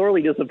be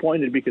sorely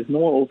disappointed because no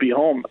one will be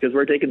home because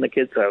we're taking the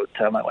kids out,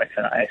 my wife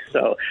and I.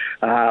 So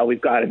we've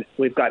got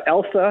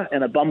Elsa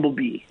and a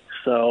bumblebee.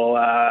 So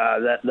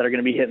that are going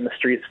to be hitting the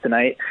streets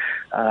tonight.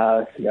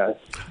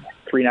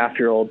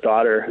 3.5-year-old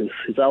daughter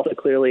who's Elsa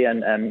clearly,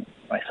 and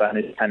my son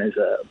is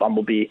a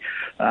bumblebee.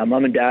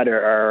 Mom and dad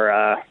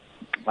are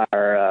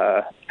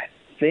I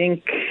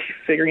think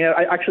figuring out.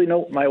 I actually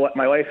know my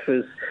wife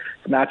is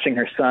matching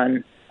her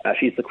son.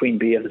 She's the queen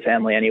bee of the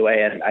family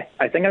anyway, and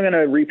I think I'm going to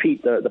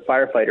repeat the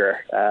firefighter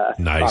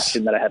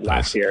costume that I had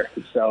last year.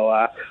 So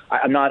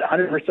I'm not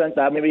 100%.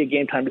 That may be a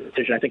game time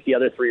decision. I think the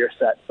other 3 are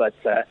set, but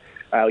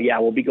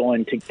we'll be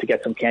going to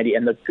get some candy.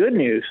 And the good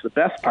news, the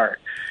best part,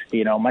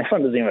 my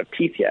son doesn't even have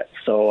teeth yet,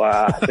 so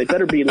they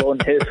better be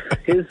loading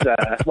his.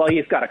 Well,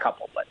 he's got a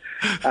couple, but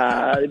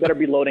they better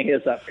be loading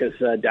his up because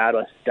dad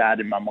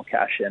and mom will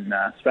cash in,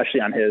 especially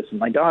on his.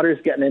 My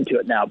daughter's getting into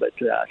it now, but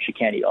she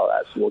can't eat all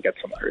that, so we'll get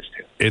some of hers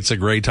too. It's a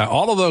great time.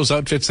 All of those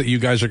outfits that you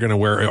guys are going to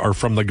wear are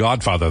from The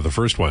Godfather, the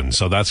first one,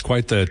 so that's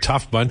quite the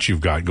tough bunch you've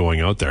got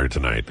going out there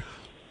tonight.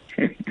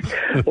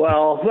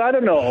 Well, I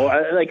don't know.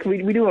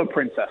 We do have a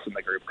princess in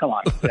the group. Come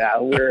on. Yeah,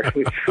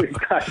 we've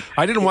got.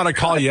 I didn't want to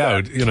call you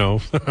out,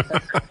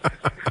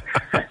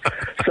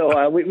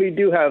 So we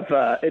do have.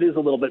 It is a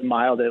little bit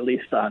mild, at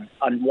least on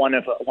one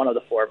of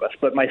the 4 of us.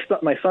 But my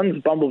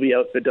son's bumblebee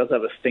outfit does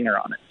have a stinger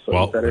on it.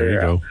 So there you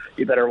go.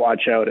 You better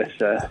watch out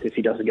if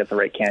he doesn't get the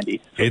right candy.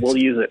 So we'll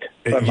use it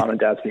on mom and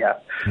dad's behalf.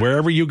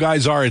 Wherever you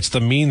guys are, it's the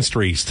mean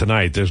streaks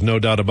tonight. There's no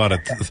doubt about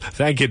it.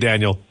 Thank you,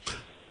 Daniel.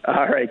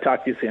 All right.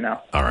 Talk to you soon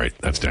now. All right.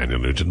 That's Daniel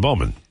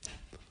Nugent-Bowman.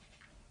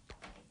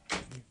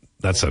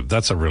 That's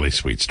a really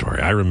sweet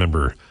story. I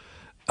remember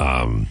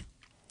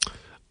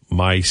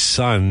my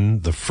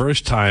son, the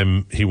first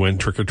time he went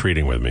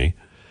trick-or-treating with me,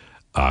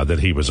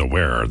 that he was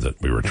aware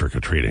that we were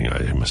trick-or-treating.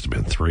 He must have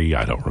been 3.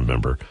 I don't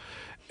remember.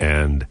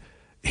 And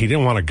he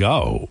didn't want to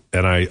go.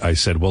 And I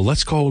said, well,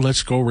 let's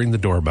go ring the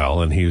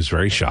doorbell. And he was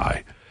very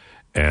shy.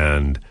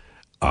 And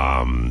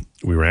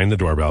We rang the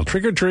doorbell,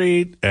 trick or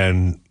treat,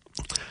 and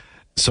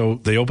so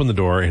they opened the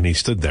door, and he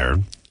stood there,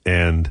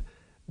 and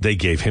they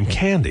gave him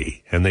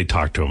candy, and they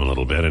talked to him a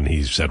little bit, and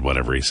he said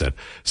whatever he said.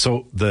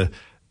 So the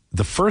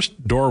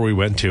first door we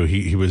went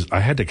to, I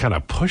had to kind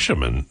of push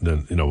him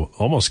and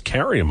almost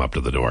carry him up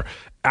to the door.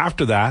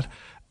 After that,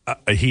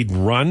 he'd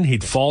run,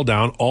 he'd fall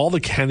down, all the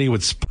candy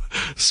would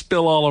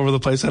spill all over the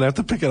place. I'd have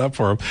to pick it up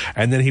for him,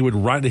 and then he would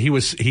run.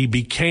 He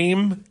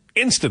became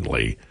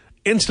instantly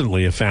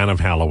a fan of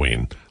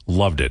Halloween.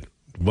 Loved it.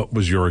 What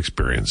was your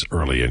experience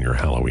early in your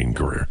Halloween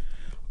career?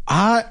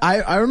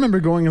 I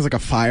remember going as like a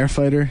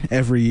firefighter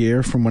every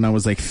year from when I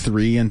was like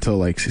 3 until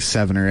like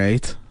 7 or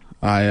 8.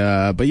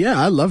 But yeah,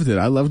 I loved it.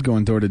 I loved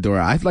going door to door.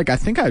 I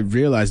think I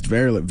realized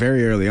very,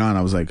 very early on,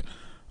 I was like,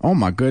 oh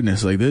my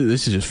goodness, like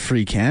this is just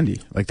free candy.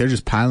 Like they're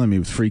just piling me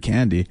with free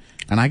candy,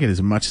 and I get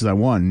as much as I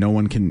want. No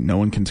one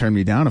can turn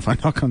me down if I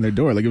knock on their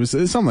door. Like it was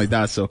something like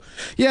that. So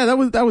yeah,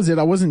 that was it.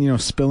 I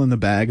wasn't spilling the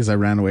bag as I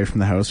ran away from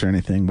the house or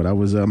anything. But I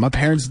was my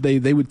parents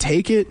they would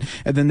take it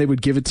and then they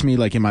would give it to me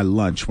like in my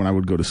lunch when I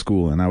would go to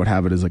school, and I would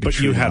have it as like.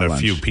 But you had a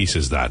few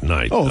pieces that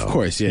night. Oh, though. Of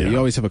course, yeah. You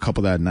always have a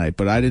couple that night.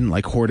 But I didn't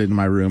like hoard it in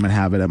my room and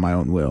have it at my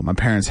own will. My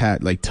parents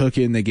took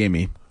it and they gave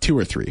me 2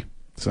 or 3.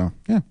 So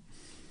yeah.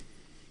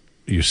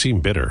 You seem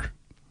bitter.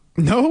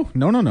 No.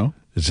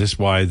 Is this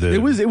why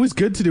it was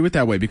good to do it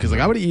that way, because like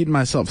I would have eaten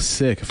myself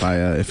sick if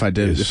I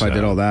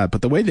did all that.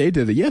 But the way they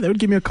did it, yeah, they would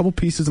give me a couple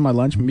pieces of my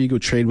lunch, maybe go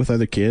trade with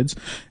other kids,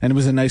 and it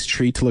was a nice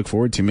treat to look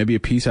forward to. Maybe a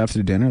piece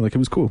after dinner, like it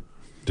was cool.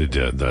 Did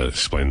that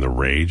explain the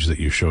rage that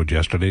you showed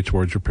yesterday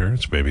towards your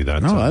parents? Maybe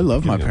that's no. I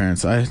love my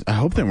parents. I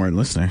hope they weren't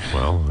listening.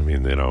 Well, I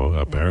mean,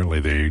 apparently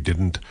they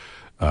didn't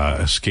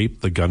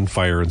escape the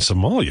gunfire in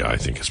Somalia, I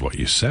think is what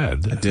you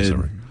said. I did.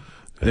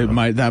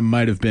 That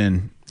might have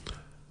been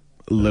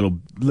little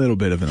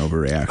bit of an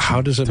overreaction.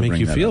 How does it make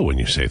you feel when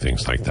you say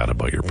things like that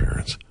about your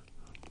parents?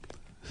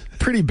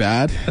 Pretty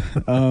bad.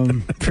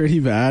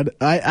 Pretty bad.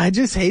 I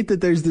just hate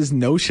that there's this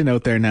notion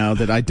out there now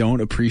that I don't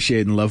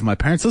appreciate and love my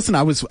parents. Listen,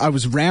 I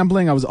was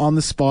rambling. I was on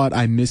the spot.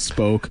 I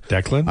misspoke.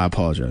 Declan? I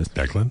apologize.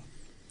 Declan,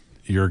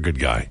 you're a good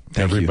guy.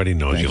 Everybody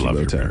knows you love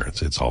your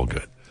parents. It's all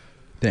good.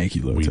 Thank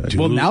you, Lowetide.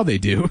 Well, now they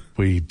do.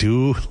 We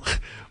do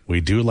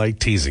like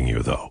teasing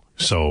you, though.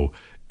 So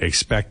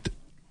expect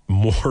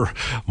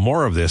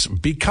more of this,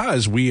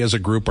 because we as a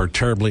group are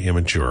terribly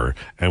immature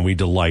and we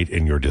delight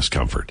in your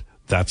discomfort.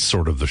 That's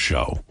sort of the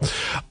show.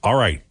 All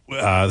right.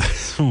 I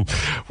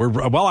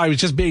was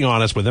just being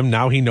honest with him.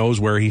 Now he knows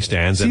where he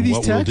stands. See and these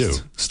what texts? we'll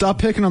do. Stop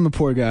picking on the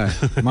poor guy.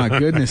 My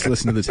goodness,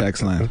 listen to the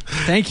text line.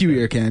 Thank you,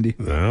 Ear Candy.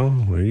 Well,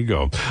 there you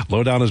go.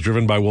 Lowdown is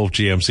driven by Wolf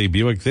GMC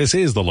Buick. This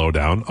is the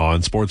Lowdown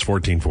on Sports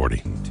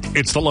 1440.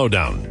 It's the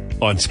Lowdown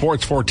on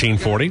Sports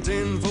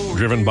 1440,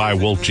 driven by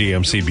Wolf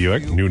GMC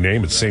Buick. New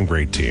name, it's the same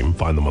great team.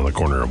 Find them on the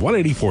corner of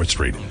 184th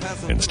Street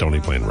and Stony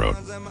Plain Road.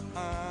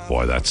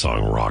 Boy, that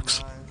song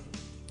rocks.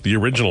 The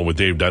original with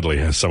Dave Dudley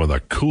has some of the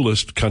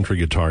coolest country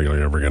guitar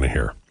you're ever going to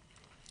hear.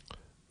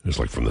 It was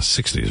like from the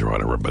 60s or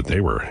whatever, but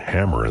they were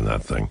hammering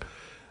that thing.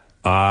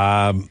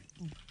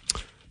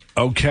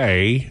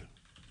 Okay.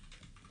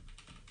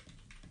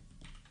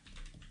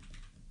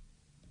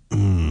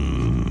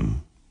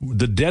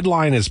 The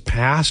deadline is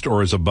passed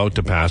or is about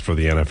to pass for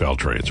the NFL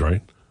trades,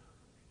 right?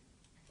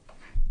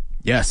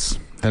 Yes,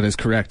 that is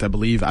correct. I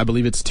believe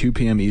it's 2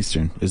 p.m.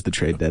 Eastern is the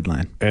trade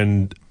deadline.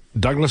 And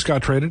Douglas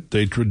got traded?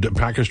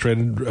 Packers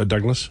traded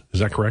Douglas?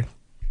 Is that correct?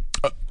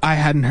 I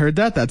hadn't heard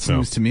that. That's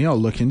news to me. I'll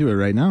look into it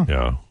right now.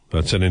 Yeah,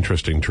 that's an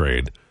interesting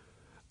trade.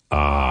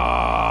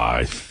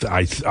 I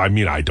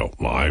mean, I don't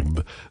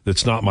know.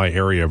 It's not my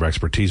area of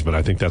expertise, but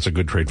I think that's a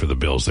good trade for the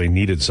Bills. They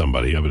needed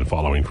somebody. I've been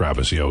following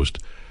Travis Yost,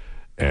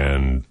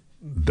 and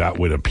that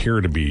would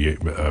appear to be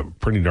a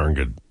pretty darn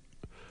good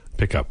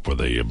pickup for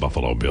the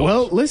Buffalo Bills.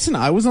 Well, listen,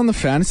 I was on the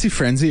Fantasy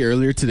Frenzy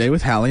earlier today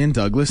with Hallie and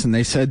Douglas, and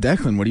they said,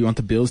 Declan, what do you want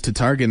the Bills to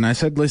target? And I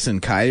said,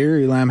 listen,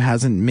 Kaiir Elam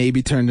hasn't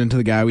maybe turned into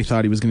the guy we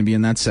thought he was going to be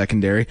in that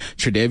secondary.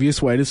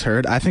 Tre'Davious White is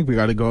hurt. I think we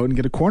got to go out and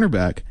get a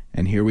cornerback.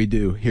 And here we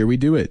do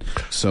it.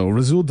 So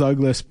Rasul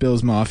Douglas,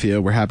 Bills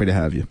Mafia, we're happy to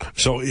have you.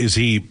 So is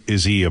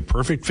he a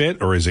perfect fit,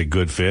 or is he a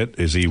good fit?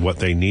 Is he what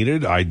they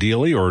needed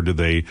ideally, or do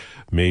they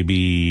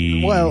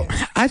maybe? Well,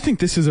 I think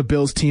this is a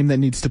Bills team that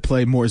needs to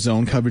play more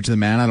zone coverage than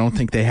man. I don't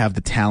think they have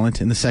the talent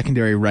in the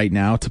secondary right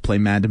now to play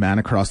man to man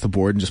across the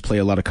board and just play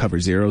a lot of cover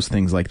zeros,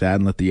 things like that,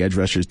 and let the edge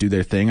rushers do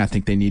their thing. I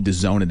think they need to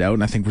zone it out,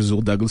 and I think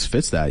Rasul Douglas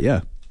fits that.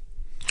 Yeah.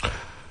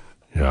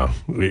 Yeah,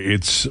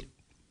 it's.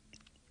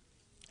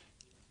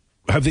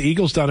 Have the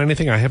Eagles done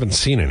anything? I haven't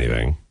seen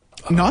anything.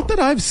 Not that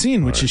I've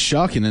seen, which is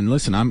shocking. And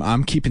listen,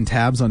 I'm keeping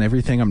tabs on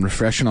everything. I'm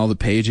refreshing all the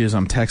pages.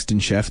 I'm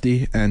texting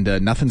Shefty,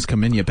 and nothing's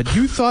come in yet. But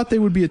you thought they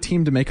would be a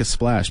team to make a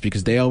splash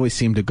because they always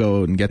seem to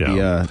go out and get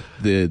the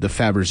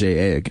Fabergé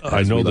egg.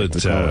 I know that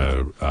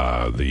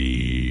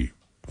the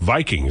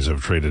Vikings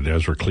have traded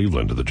Ezra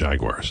Cleveland to the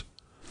Jaguars.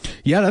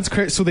 Yeah, that's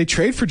crazy. So they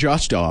trade for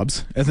Josh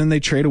Dobbs, and then they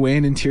trade away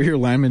an interior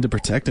lineman to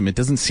protect him. It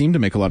doesn't seem to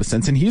make a lot of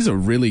sense. And he's a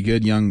really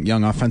good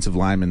young offensive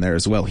lineman there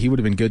as well. He would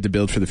have been good to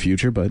build for the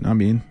future, but I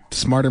mean,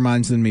 smarter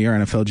minds than me are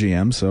NFL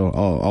GM, so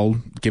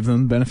I'll give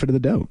them the benefit of the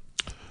doubt.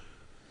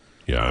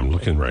 Yeah, I'm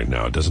looking right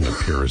now. It doesn't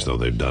appear as though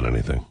they've done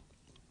anything.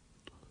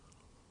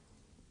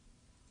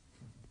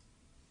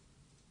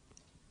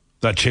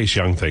 That Chase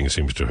Young thing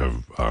seems to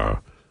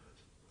have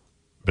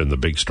been the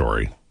big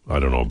story. I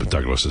don't know, but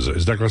Douglas,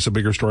 is Douglas a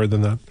bigger story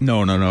than that?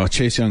 No.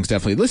 Chase Young's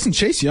definitely. Listen,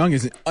 Chase Young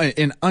is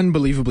an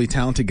unbelievably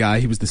talented guy.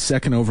 He was the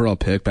second overall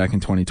pick back in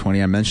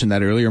 2020. I mentioned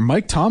that earlier.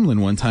 Mike Tomlin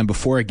one time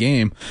before a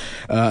game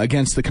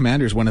against the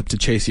Commanders went up to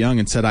Chase Young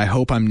and said, "I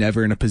hope I'm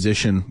never in a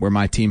position where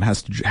my team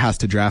has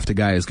to draft a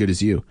guy as good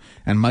as you."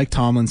 And Mike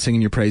Tomlin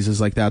singing your praises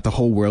like that, the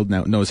whole world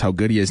now knows how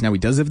good he is. Now, he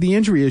does have the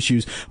injury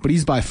issues, but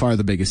he's by far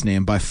the biggest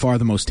name, by far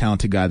the most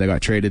talented guy that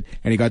got traded,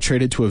 and he got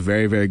traded to a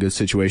very, very good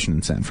situation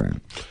in San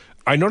Fran.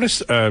 I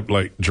noticed,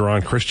 like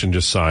Jerron Christian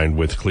just signed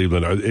with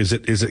Cleveland. Is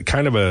it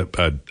kind of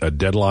a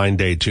deadline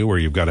day too, where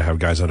you've got to have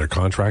guys under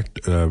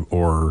contract,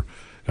 or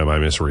am I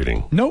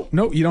misreading? No,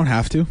 you don't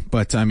have to.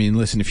 But I mean,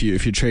 listen, if you're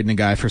trading a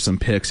guy for some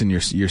picks and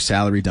you're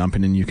salary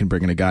dumping, and you can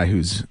bring in a guy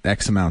who's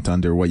X amount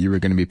under what you were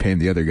going to be paying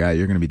the other guy,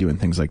 you're going to be doing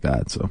things like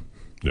that. So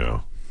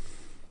yeah,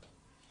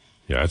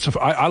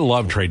 I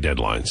love trade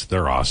deadlines.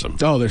 They're awesome.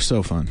 Oh, they're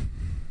so fun,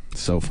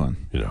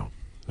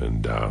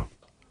 And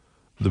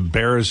the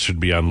Bears should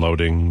be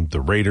unloading. The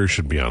Raiders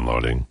should be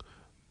unloading.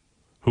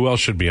 Who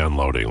else should be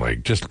unloading?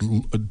 Like, just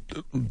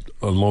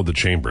unload the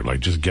chamber.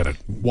 Like, just get it.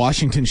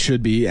 Washington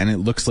should be, and it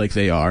looks like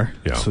they are.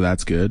 Yeah. So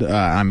that's good.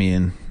 I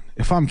mean,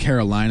 if I'm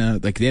Carolina,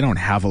 like, they don't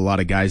have a lot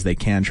of guys they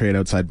can trade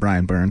outside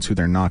Brian Burns, who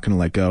they're not going to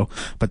let go.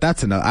 But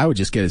that's enough. I would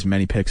just get as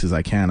many picks as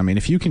I can. I mean,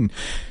 if you can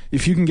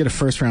get a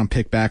first round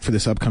pick back for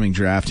this upcoming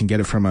draft and get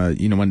it from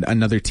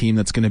another team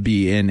that's going to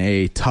be in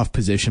a tough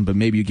position, but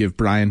maybe you give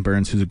Brian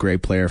Burns, who's a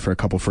great player, for a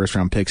couple first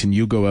round picks, and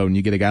you go out and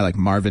you get a guy like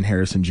Marvin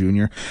Harrison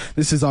Jr.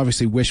 This is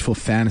obviously wishful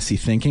fantasy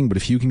thinking, but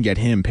if you can get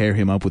him, pair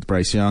him up with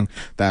Bryce Young,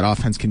 that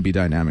offense can be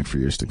dynamic for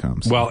years to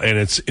come. So. Well, and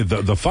it's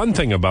the fun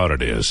thing about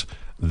it is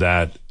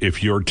that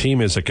if your team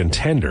is a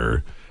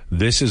contender,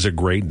 this is a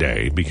great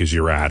day because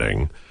you're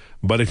adding.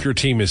 But if your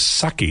team is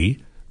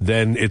sucky,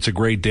 then it's a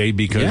great day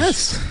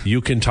because you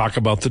can talk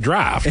about the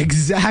draft.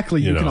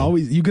 Exactly. You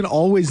can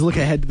always look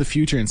ahead to the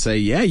future and say,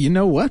 yeah, you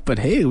know what? But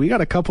hey, we got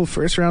a couple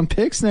first round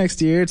picks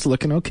next year. It's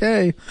looking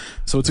okay.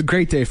 So it's a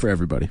great day for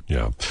everybody.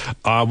 Yeah.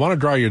 I want to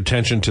draw your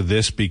attention to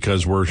this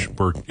because we're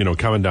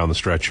coming down the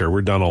stretch here.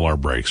 We're done all our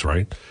breaks,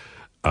 right?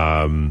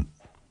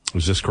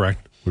 Is this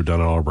correct? We're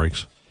done all our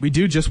breaks? We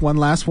do just one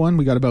last one.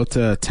 We got about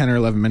 10 or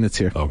 11 minutes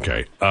here.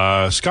 Okay.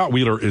 Scott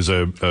Wheeler is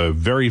a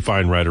very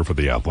fine writer for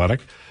The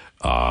Athletic.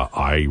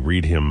 I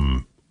read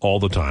him all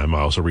the time. I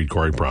also read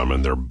Corey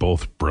Pronman. They're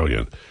both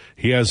brilliant.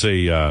 He has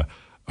a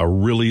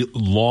really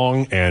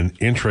long and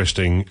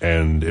interesting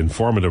and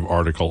informative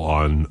article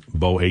on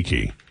Bo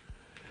Akey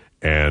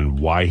and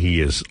why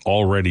he is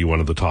already one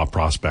of the top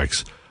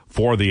prospects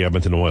for the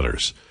Edmonton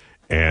Oilers.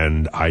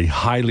 And I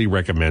highly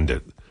recommend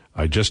it.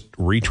 I just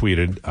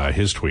retweeted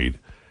his tweet,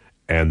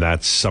 and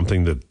that's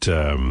something that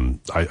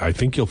I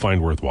think you'll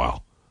find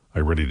worthwhile. I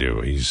really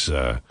do.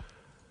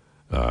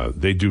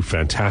 They do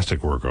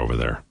fantastic work over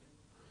there.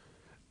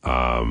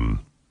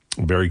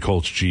 Barry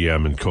Colt's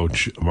GM and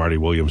coach Marty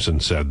Williamson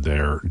said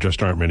there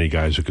just aren't many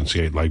guys who can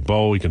skate like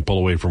Bo. He can pull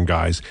away from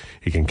guys.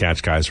 He can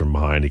catch guys from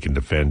behind. He can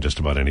defend just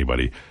about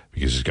anybody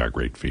because he's got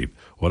great feet.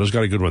 Oilers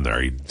got a good one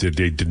there.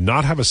 They did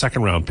not have a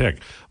second-round pick,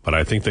 but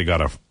I think they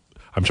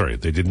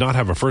did not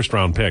have a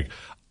first-round pick.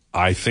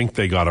 I think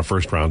they got a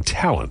first-round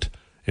talent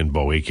in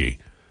Bo Akey.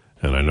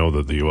 And I know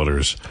that the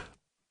Oilers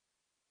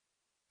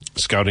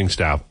scouting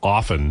staff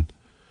often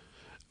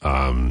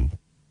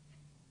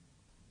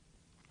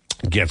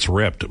gets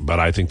ripped, but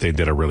I think they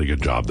did a really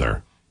good job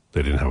there.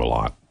 They didn't have a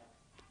lot.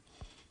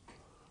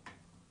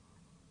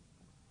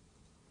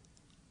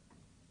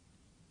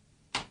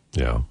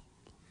 Yeah.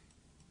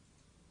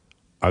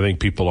 I think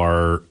people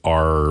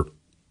are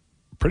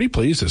pretty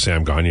pleased that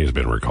Sam Gagner has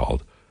been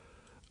recalled.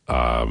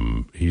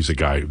 He's a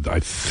guy, I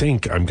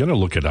think, I'm going to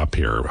look it up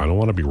here. I don't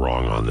want to be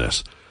wrong on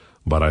this,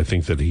 but I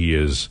think that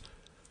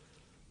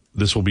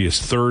this will be his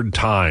third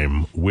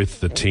time with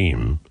the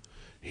team.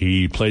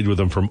 He played with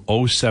them from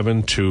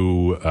 2007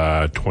 to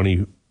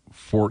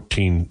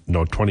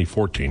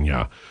 2014,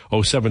 yeah.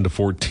 2007 to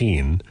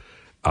 14,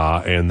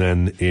 and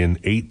then in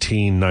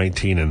 18,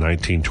 19, and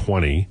 19,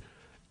 20,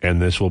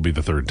 and this will be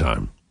the third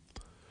time.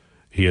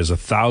 He has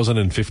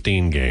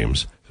 1,015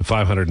 games,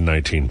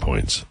 519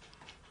 points.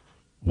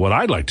 What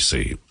I'd like to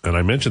see, and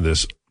I mentioned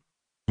this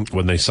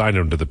when they signed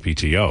him to the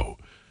PTO,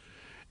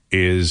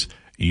 is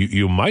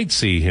you might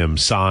see him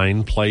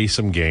sign, play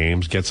some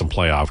games, get some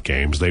playoff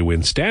games. They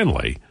win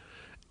Stanley.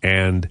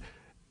 And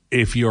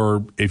if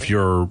you're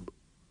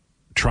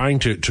trying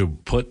to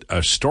put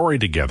a story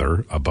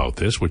together about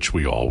this, which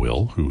we all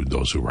will,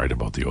 those who write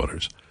about the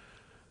Oilers,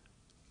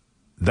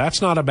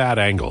 that's not a bad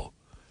angle.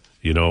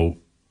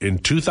 In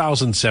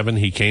 2007,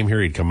 he came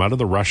here. He'd come out of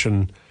the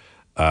Russian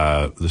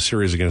the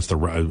series against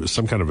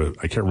some kind of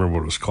I can't remember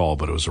what it was called,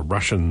 but it was a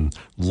Russian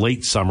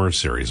late summer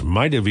series.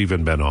 Might have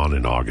even been on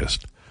in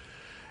August.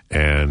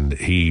 And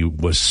he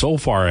was so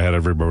far ahead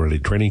of everybody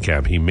at training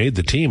camp, he made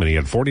the team, and he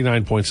had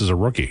 49 points as a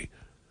rookie.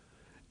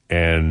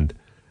 And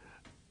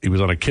he was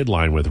on a kid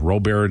line with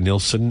Robert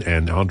Nilsson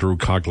and Andrew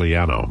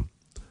Cogliano.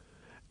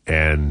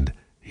 And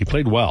he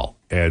played well,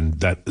 and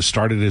that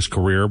started his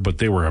career, but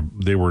they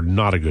were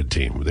not a good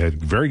team. They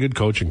had very good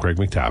coach in Craig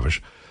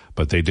McTavish,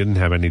 but they didn't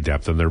have any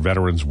depth, and their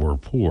veterans were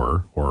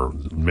poor, or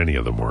many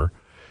of them were,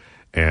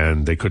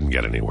 and they couldn't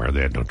get anywhere. They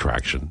had no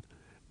traction.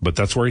 But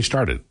that's where he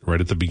started,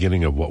 right at the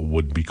beginning of what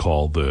would be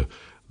called the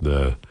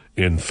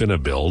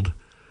Infinibuild,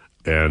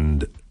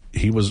 and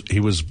he was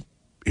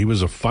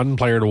a fun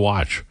player to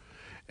watch.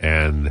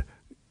 And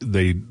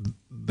they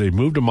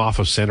moved him off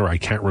of center. I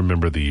can't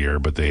remember the year,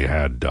 but they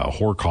had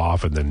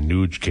Horkoff, and then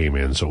Nuge came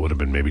in, so it would have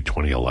been maybe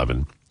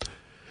 2011.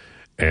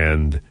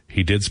 And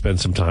he did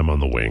spend some time on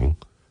the wing.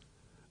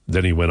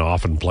 Then he went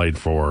off and played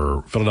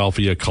for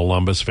Philadelphia,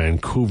 Columbus,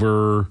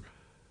 Vancouver,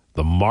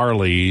 the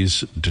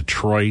Marlies,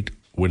 Detroit,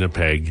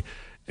 Winnipeg,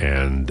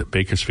 and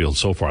Bakersfield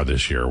so far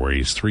this year, where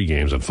he's 3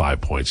 games and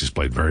 5 points. He's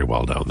played very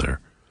well down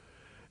there.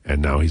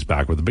 And now he's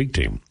back with the big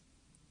team.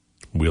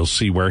 We'll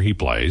see where he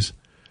plays.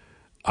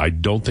 I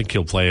don't think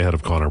he'll play ahead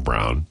of Connor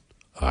Brown.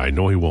 I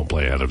know he won't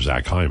play ahead of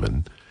Zach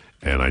Hyman,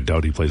 and I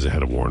doubt he plays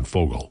ahead of Warren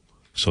Foegele.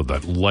 So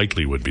that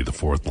likely would be the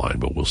fourth line,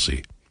 but we'll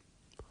see.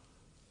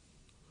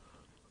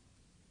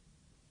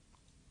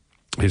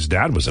 His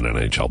dad was an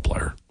NHL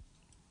player.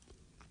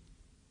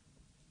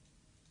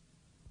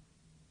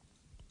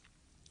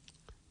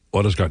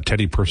 Otta's got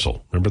Teddy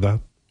Purcell. Remember that?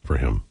 For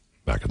him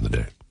back in the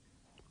day.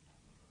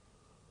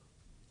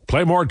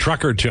 Play more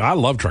trucker tunes. I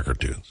love trucker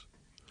tunes.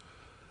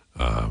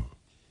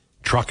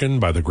 Truckin'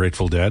 by the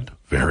Grateful Dead.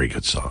 Very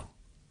good song.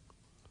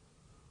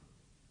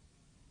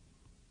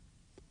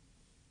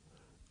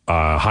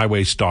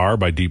 Highway Star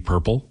by Deep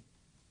Purple.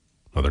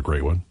 Another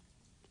great one.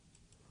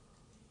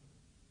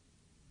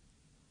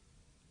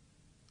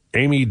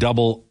 Amy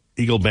Double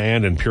Eagle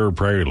Band and Pure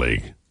Prairie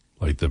League.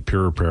 Like the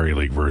Pure Prairie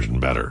League version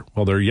better.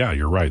 Well,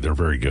 you're right. They're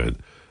very good.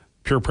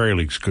 Pure Prairie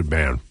League's a good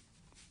band.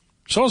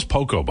 So is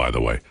Poco, by the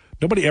way.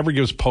 Nobody ever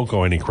gives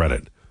Poco any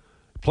credit.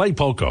 Play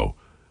Poco.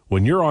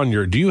 When you're on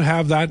do you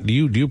have that? Do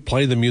you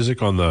play the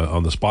music on the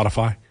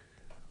Spotify?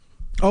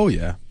 Oh,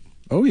 yeah.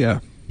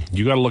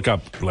 You got to look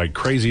up like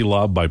Crazy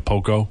Love by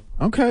Poco.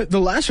 Okay.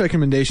 The last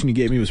recommendation you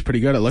gave me was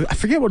pretty good. I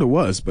forget what it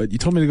was, but you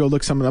told me to go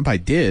look something up. I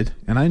did,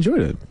 and I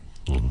enjoyed it.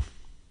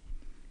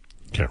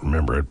 Can't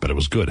remember it, but it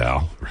was good,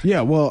 Al.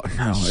 Yeah, well,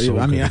 no, So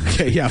I mean, good.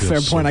 okay, yeah,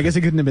 fair point. I guess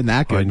it couldn't have been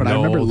that good, but I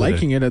remember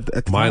liking it at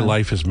the time. My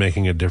life is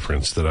making a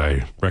difference that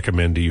I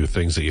recommend to you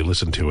things that you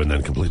listen to and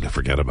then completely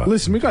forget about.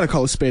 Listen, we got to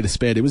call a spade a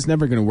spade. It was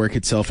never going to work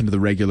itself into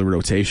the regular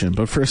rotation,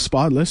 but for a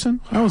spot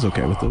listen, I was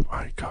okay with it. Oh,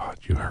 my God,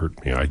 you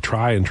hurt me. I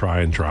try,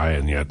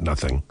 and yet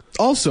nothing.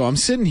 Also, I'm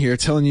sitting here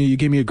telling you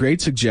gave me a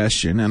great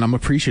suggestion, and I'm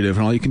appreciative,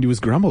 and all you can do is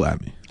grumble at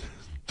me.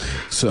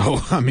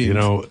 So, I mean,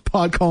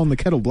 pod calling the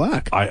kettle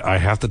black. I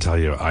have to tell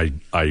you,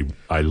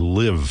 I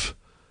live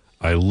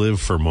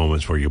for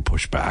moments where you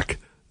push back.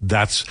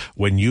 That's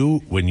when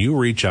you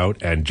reach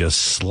out and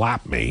just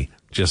slap me,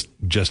 just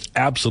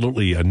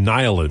absolutely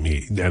annihilate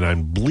me, and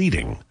I'm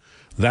bleeding.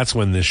 That's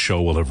when this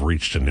show will have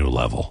reached a new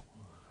level.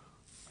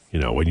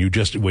 When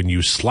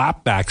you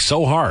slap back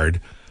so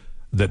hard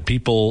that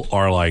people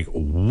are like,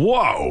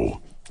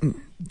 whoa.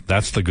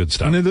 That's the good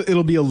stuff. And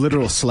it'll be a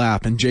literal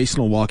slap, and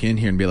Jason will walk in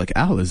here and be like,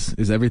 Al,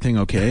 is everything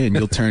okay? And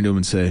you'll turn to him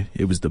and say,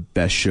 it was the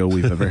best show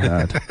we've ever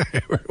had.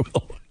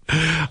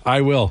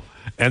 I will.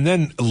 And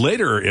then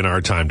later in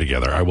our time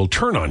together, I will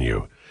turn on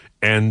you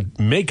and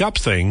make up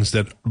things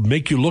that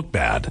make you look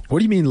bad. What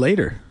do you mean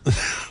later?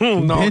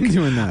 No, been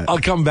doing that. I'll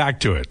come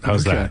back to it.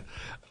 How's that?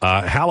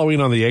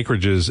 Halloween on the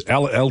acreages,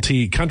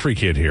 LT Country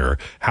Kid here.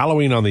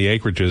 Halloween on the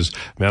acreages,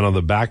 man on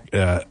the back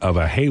of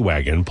a hay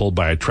wagon pulled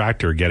by a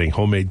tractor getting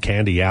homemade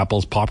candy,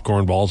 apples,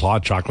 popcorn balls,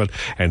 hot chocolate,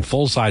 and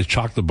full-size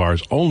chocolate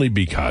bars only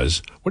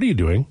because, what are you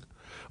doing?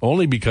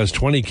 Only because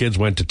 20 kids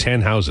went to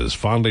 10 houses,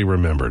 fondly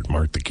remembered,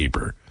 Mark the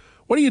Keeper.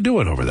 What are you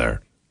doing over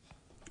there?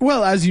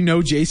 Well, as you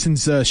know,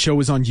 Jason's show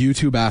is on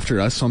YouTube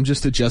after us, so I'm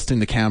just adjusting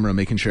the camera,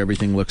 making sure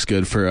everything looks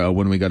good for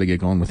when we got to get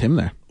going with him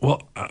there.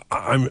 Well,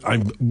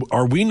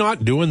 are we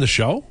not doing the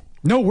show?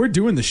 No, we're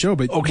doing the show,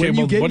 but okay, when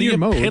you get in your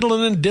mode,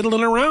 piddling and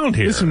diddling around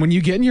here? Listen, when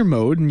you get in your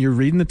mode and you're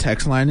reading the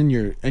text line and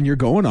you're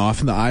going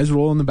off and the eyes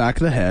roll in the back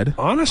of the head,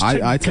 honest,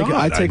 I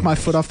take my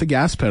foot off the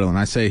gas pedal and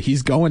I say,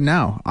 he's going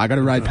now. I got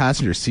to ride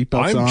passenger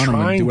seatbelts on. I'm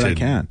going to do what I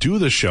can. Do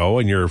the show,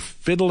 and you're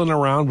fiddling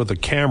around with the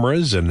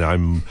cameras, and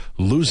I'm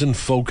losing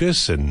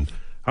focus, and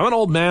I'm an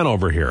old man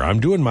over here.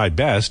 I'm doing my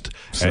best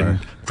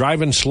and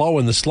driving slow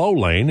in the slow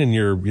lane, and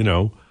you're,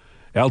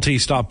 LT,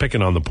 stop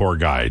picking on the poor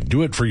guy.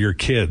 Do it for your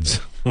kids.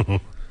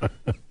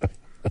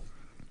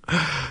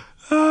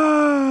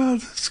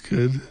 That's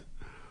good.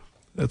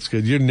 That's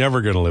good. You're never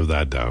going to live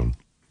that down.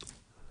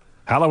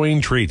 Halloween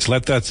treats.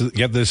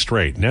 Get this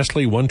straight.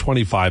 Nestle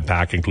 125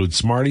 pack includes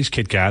Smarties,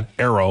 Kit Kat,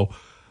 Aero,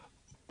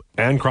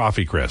 and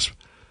Coffee Crisp.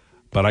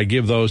 but I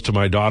give those to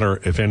my daughter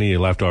if any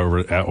left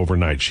over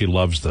overnight. She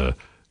loves the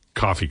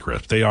coffee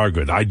crisp. They are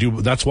good. I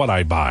do. That's what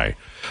I buy.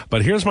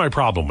 But here's my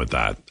problem with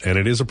that, and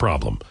it is a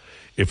problem.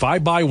 If I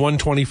buy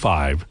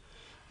 125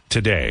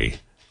 today,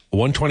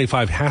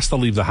 125 has to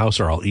leave the house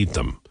or I'll eat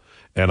them.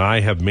 And I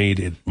have made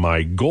it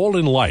my goal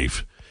in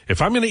life.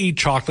 If I'm going to eat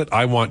chocolate,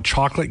 I want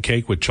chocolate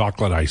cake with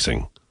chocolate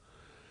icing.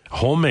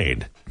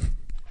 Homemade.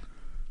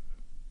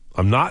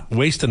 I'm not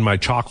wasting my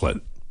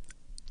chocolate.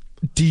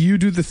 Do you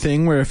do the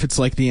thing where if it's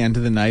like the end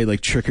of the night,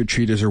 like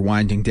trick-or-treaters are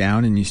winding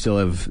down and you still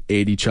have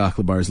 80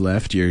 chocolate bars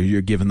left,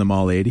 you're giving them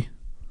all 80?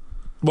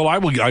 Well, I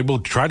will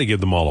try to give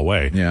them all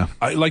away. Yeah.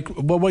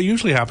 What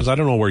usually happens, I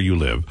don't know where you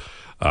live,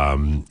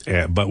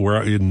 but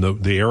we're in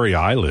the area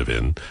I live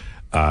in,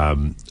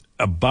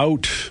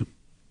 about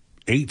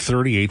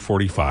 8:30,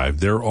 8:45,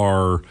 there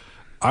are,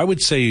 I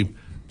would say,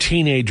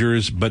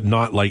 teenagers, but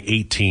not like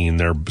 18.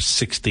 They're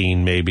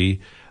 16 maybe.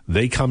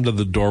 They come to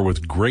the door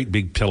with great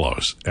big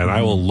pillows, and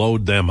I will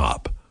load them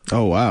up.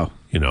 Oh, wow.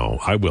 You know,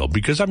 I will.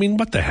 Because, I mean,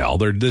 what the hell?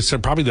 This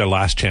is probably their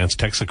last chance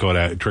Texaco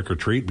to trick or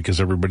treat because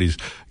everybody's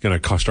going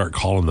to start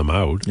calling them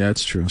out. Yeah,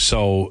 that's true.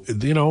 So,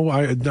 you know,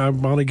 I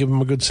want to give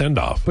them a good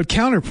send-off. But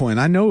counterpoint,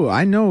 I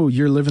know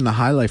you're living the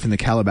high life in the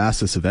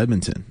Calabasas of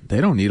Edmonton.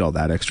 They don't need all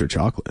that extra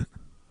chocolate.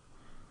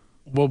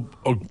 Well,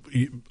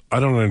 I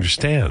don't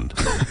understand.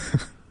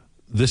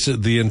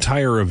 The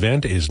entire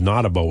event is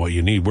not about what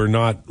you need. We're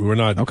not.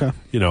 Okay.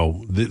 You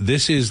know,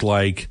 this is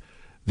like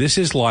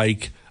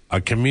a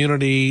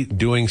community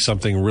doing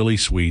something really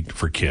sweet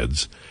for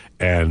kids,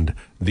 and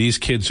these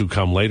kids who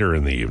come later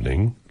in the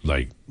evening,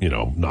 like, you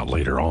know, not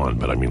later on,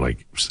 but I mean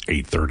like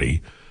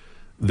 8:30.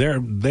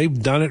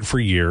 They've done it for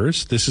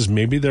years. This is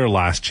maybe their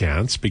last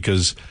chance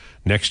because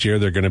next year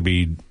they're going to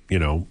be, you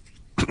know,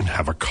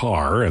 have a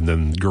car, and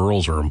then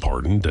girls are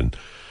important and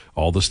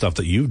all the stuff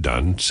that you've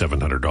done,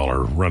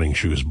 $700 running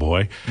shoes,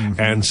 boy.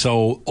 Mm-hmm. And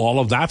so all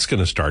of that's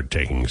going to start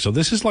taking. So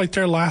this is like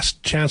their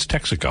last chance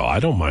Texaco. I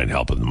don't mind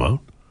helping them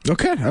out.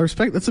 Okay, I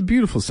respect. That's a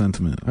beautiful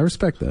sentiment. I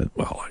respect that.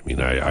 Well, I mean,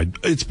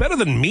 it's better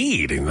than me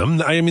eating them.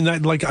 I mean,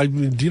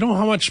 do you know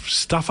how much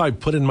stuff I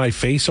put in my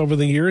face over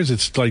the years?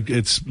 It's like,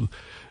 it's,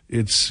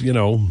 you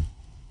know,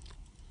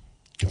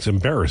 it's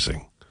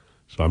embarrassing.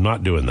 So I'm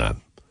not doing that.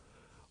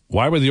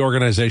 Why would the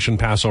organization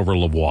pass over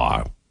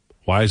Lavoie?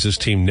 Why is this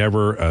team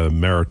never a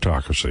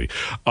meritocracy?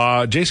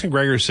 Jason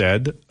Greger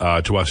said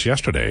to us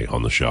yesterday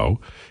on the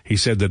show, he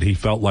said that he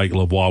felt like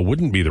Lavoie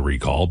wouldn't be the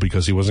recall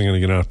because he wasn't going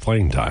to get enough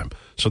playing time.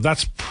 So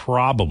that's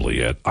probably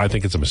it. I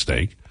think it's a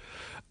mistake.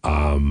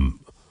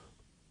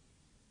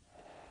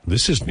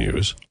 This is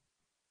news.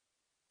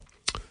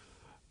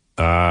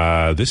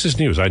 This is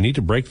news. I need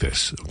to break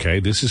this, okay?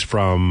 This is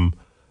from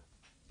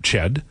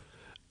Ched.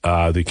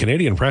 The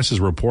Canadian press is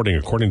reporting,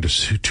 according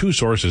to two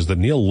sources, that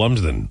Neil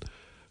Lumsden,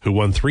 who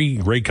won 3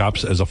 Grey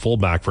Cups as a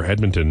fullback for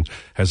Edmonton,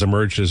 has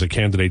emerged as a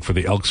candidate for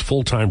the Elks'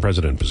 full-time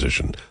president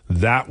position.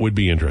 That would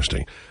be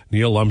interesting.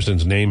 Neil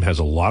Lumsden's name has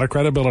a lot of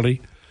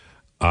credibility.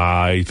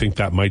 I think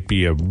that might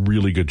be a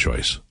really good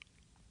choice.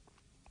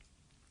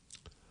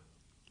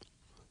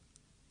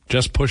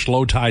 Just push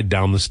Lowetide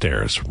down the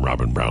stairs,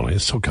 Robin Brownlee.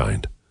 It's so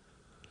kind.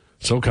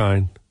 So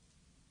kind.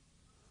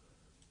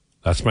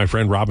 That's my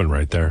friend Robin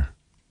right there.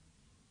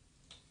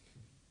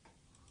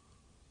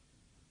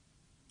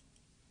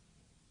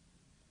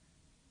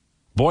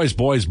 Boys,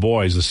 Boys,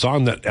 Boys. The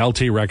song that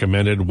LT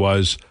recommended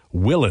was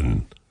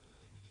Willin'.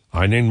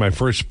 I named my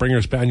first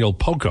Springer Spaniel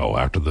Poco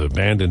after the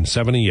band in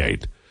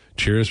 78.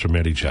 Cheers from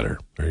Eddie Cheddar.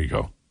 There you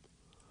go.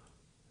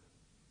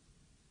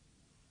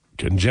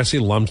 Can Jesse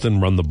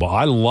Lumsden run the ball?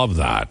 I love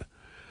that.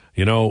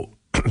 You know,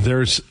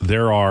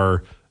 there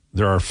are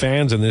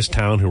fans in this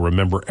town who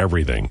remember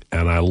everything,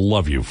 and I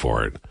love you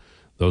for it.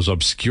 Those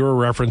obscure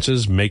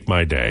references make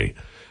my day.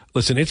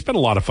 Listen, it's been a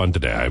lot of fun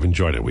today. I've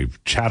enjoyed it.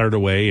 We've chattered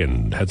away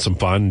and had some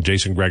fun.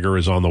 Jason Greger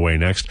is on the way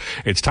next.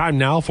 It's time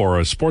now for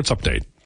a sports update.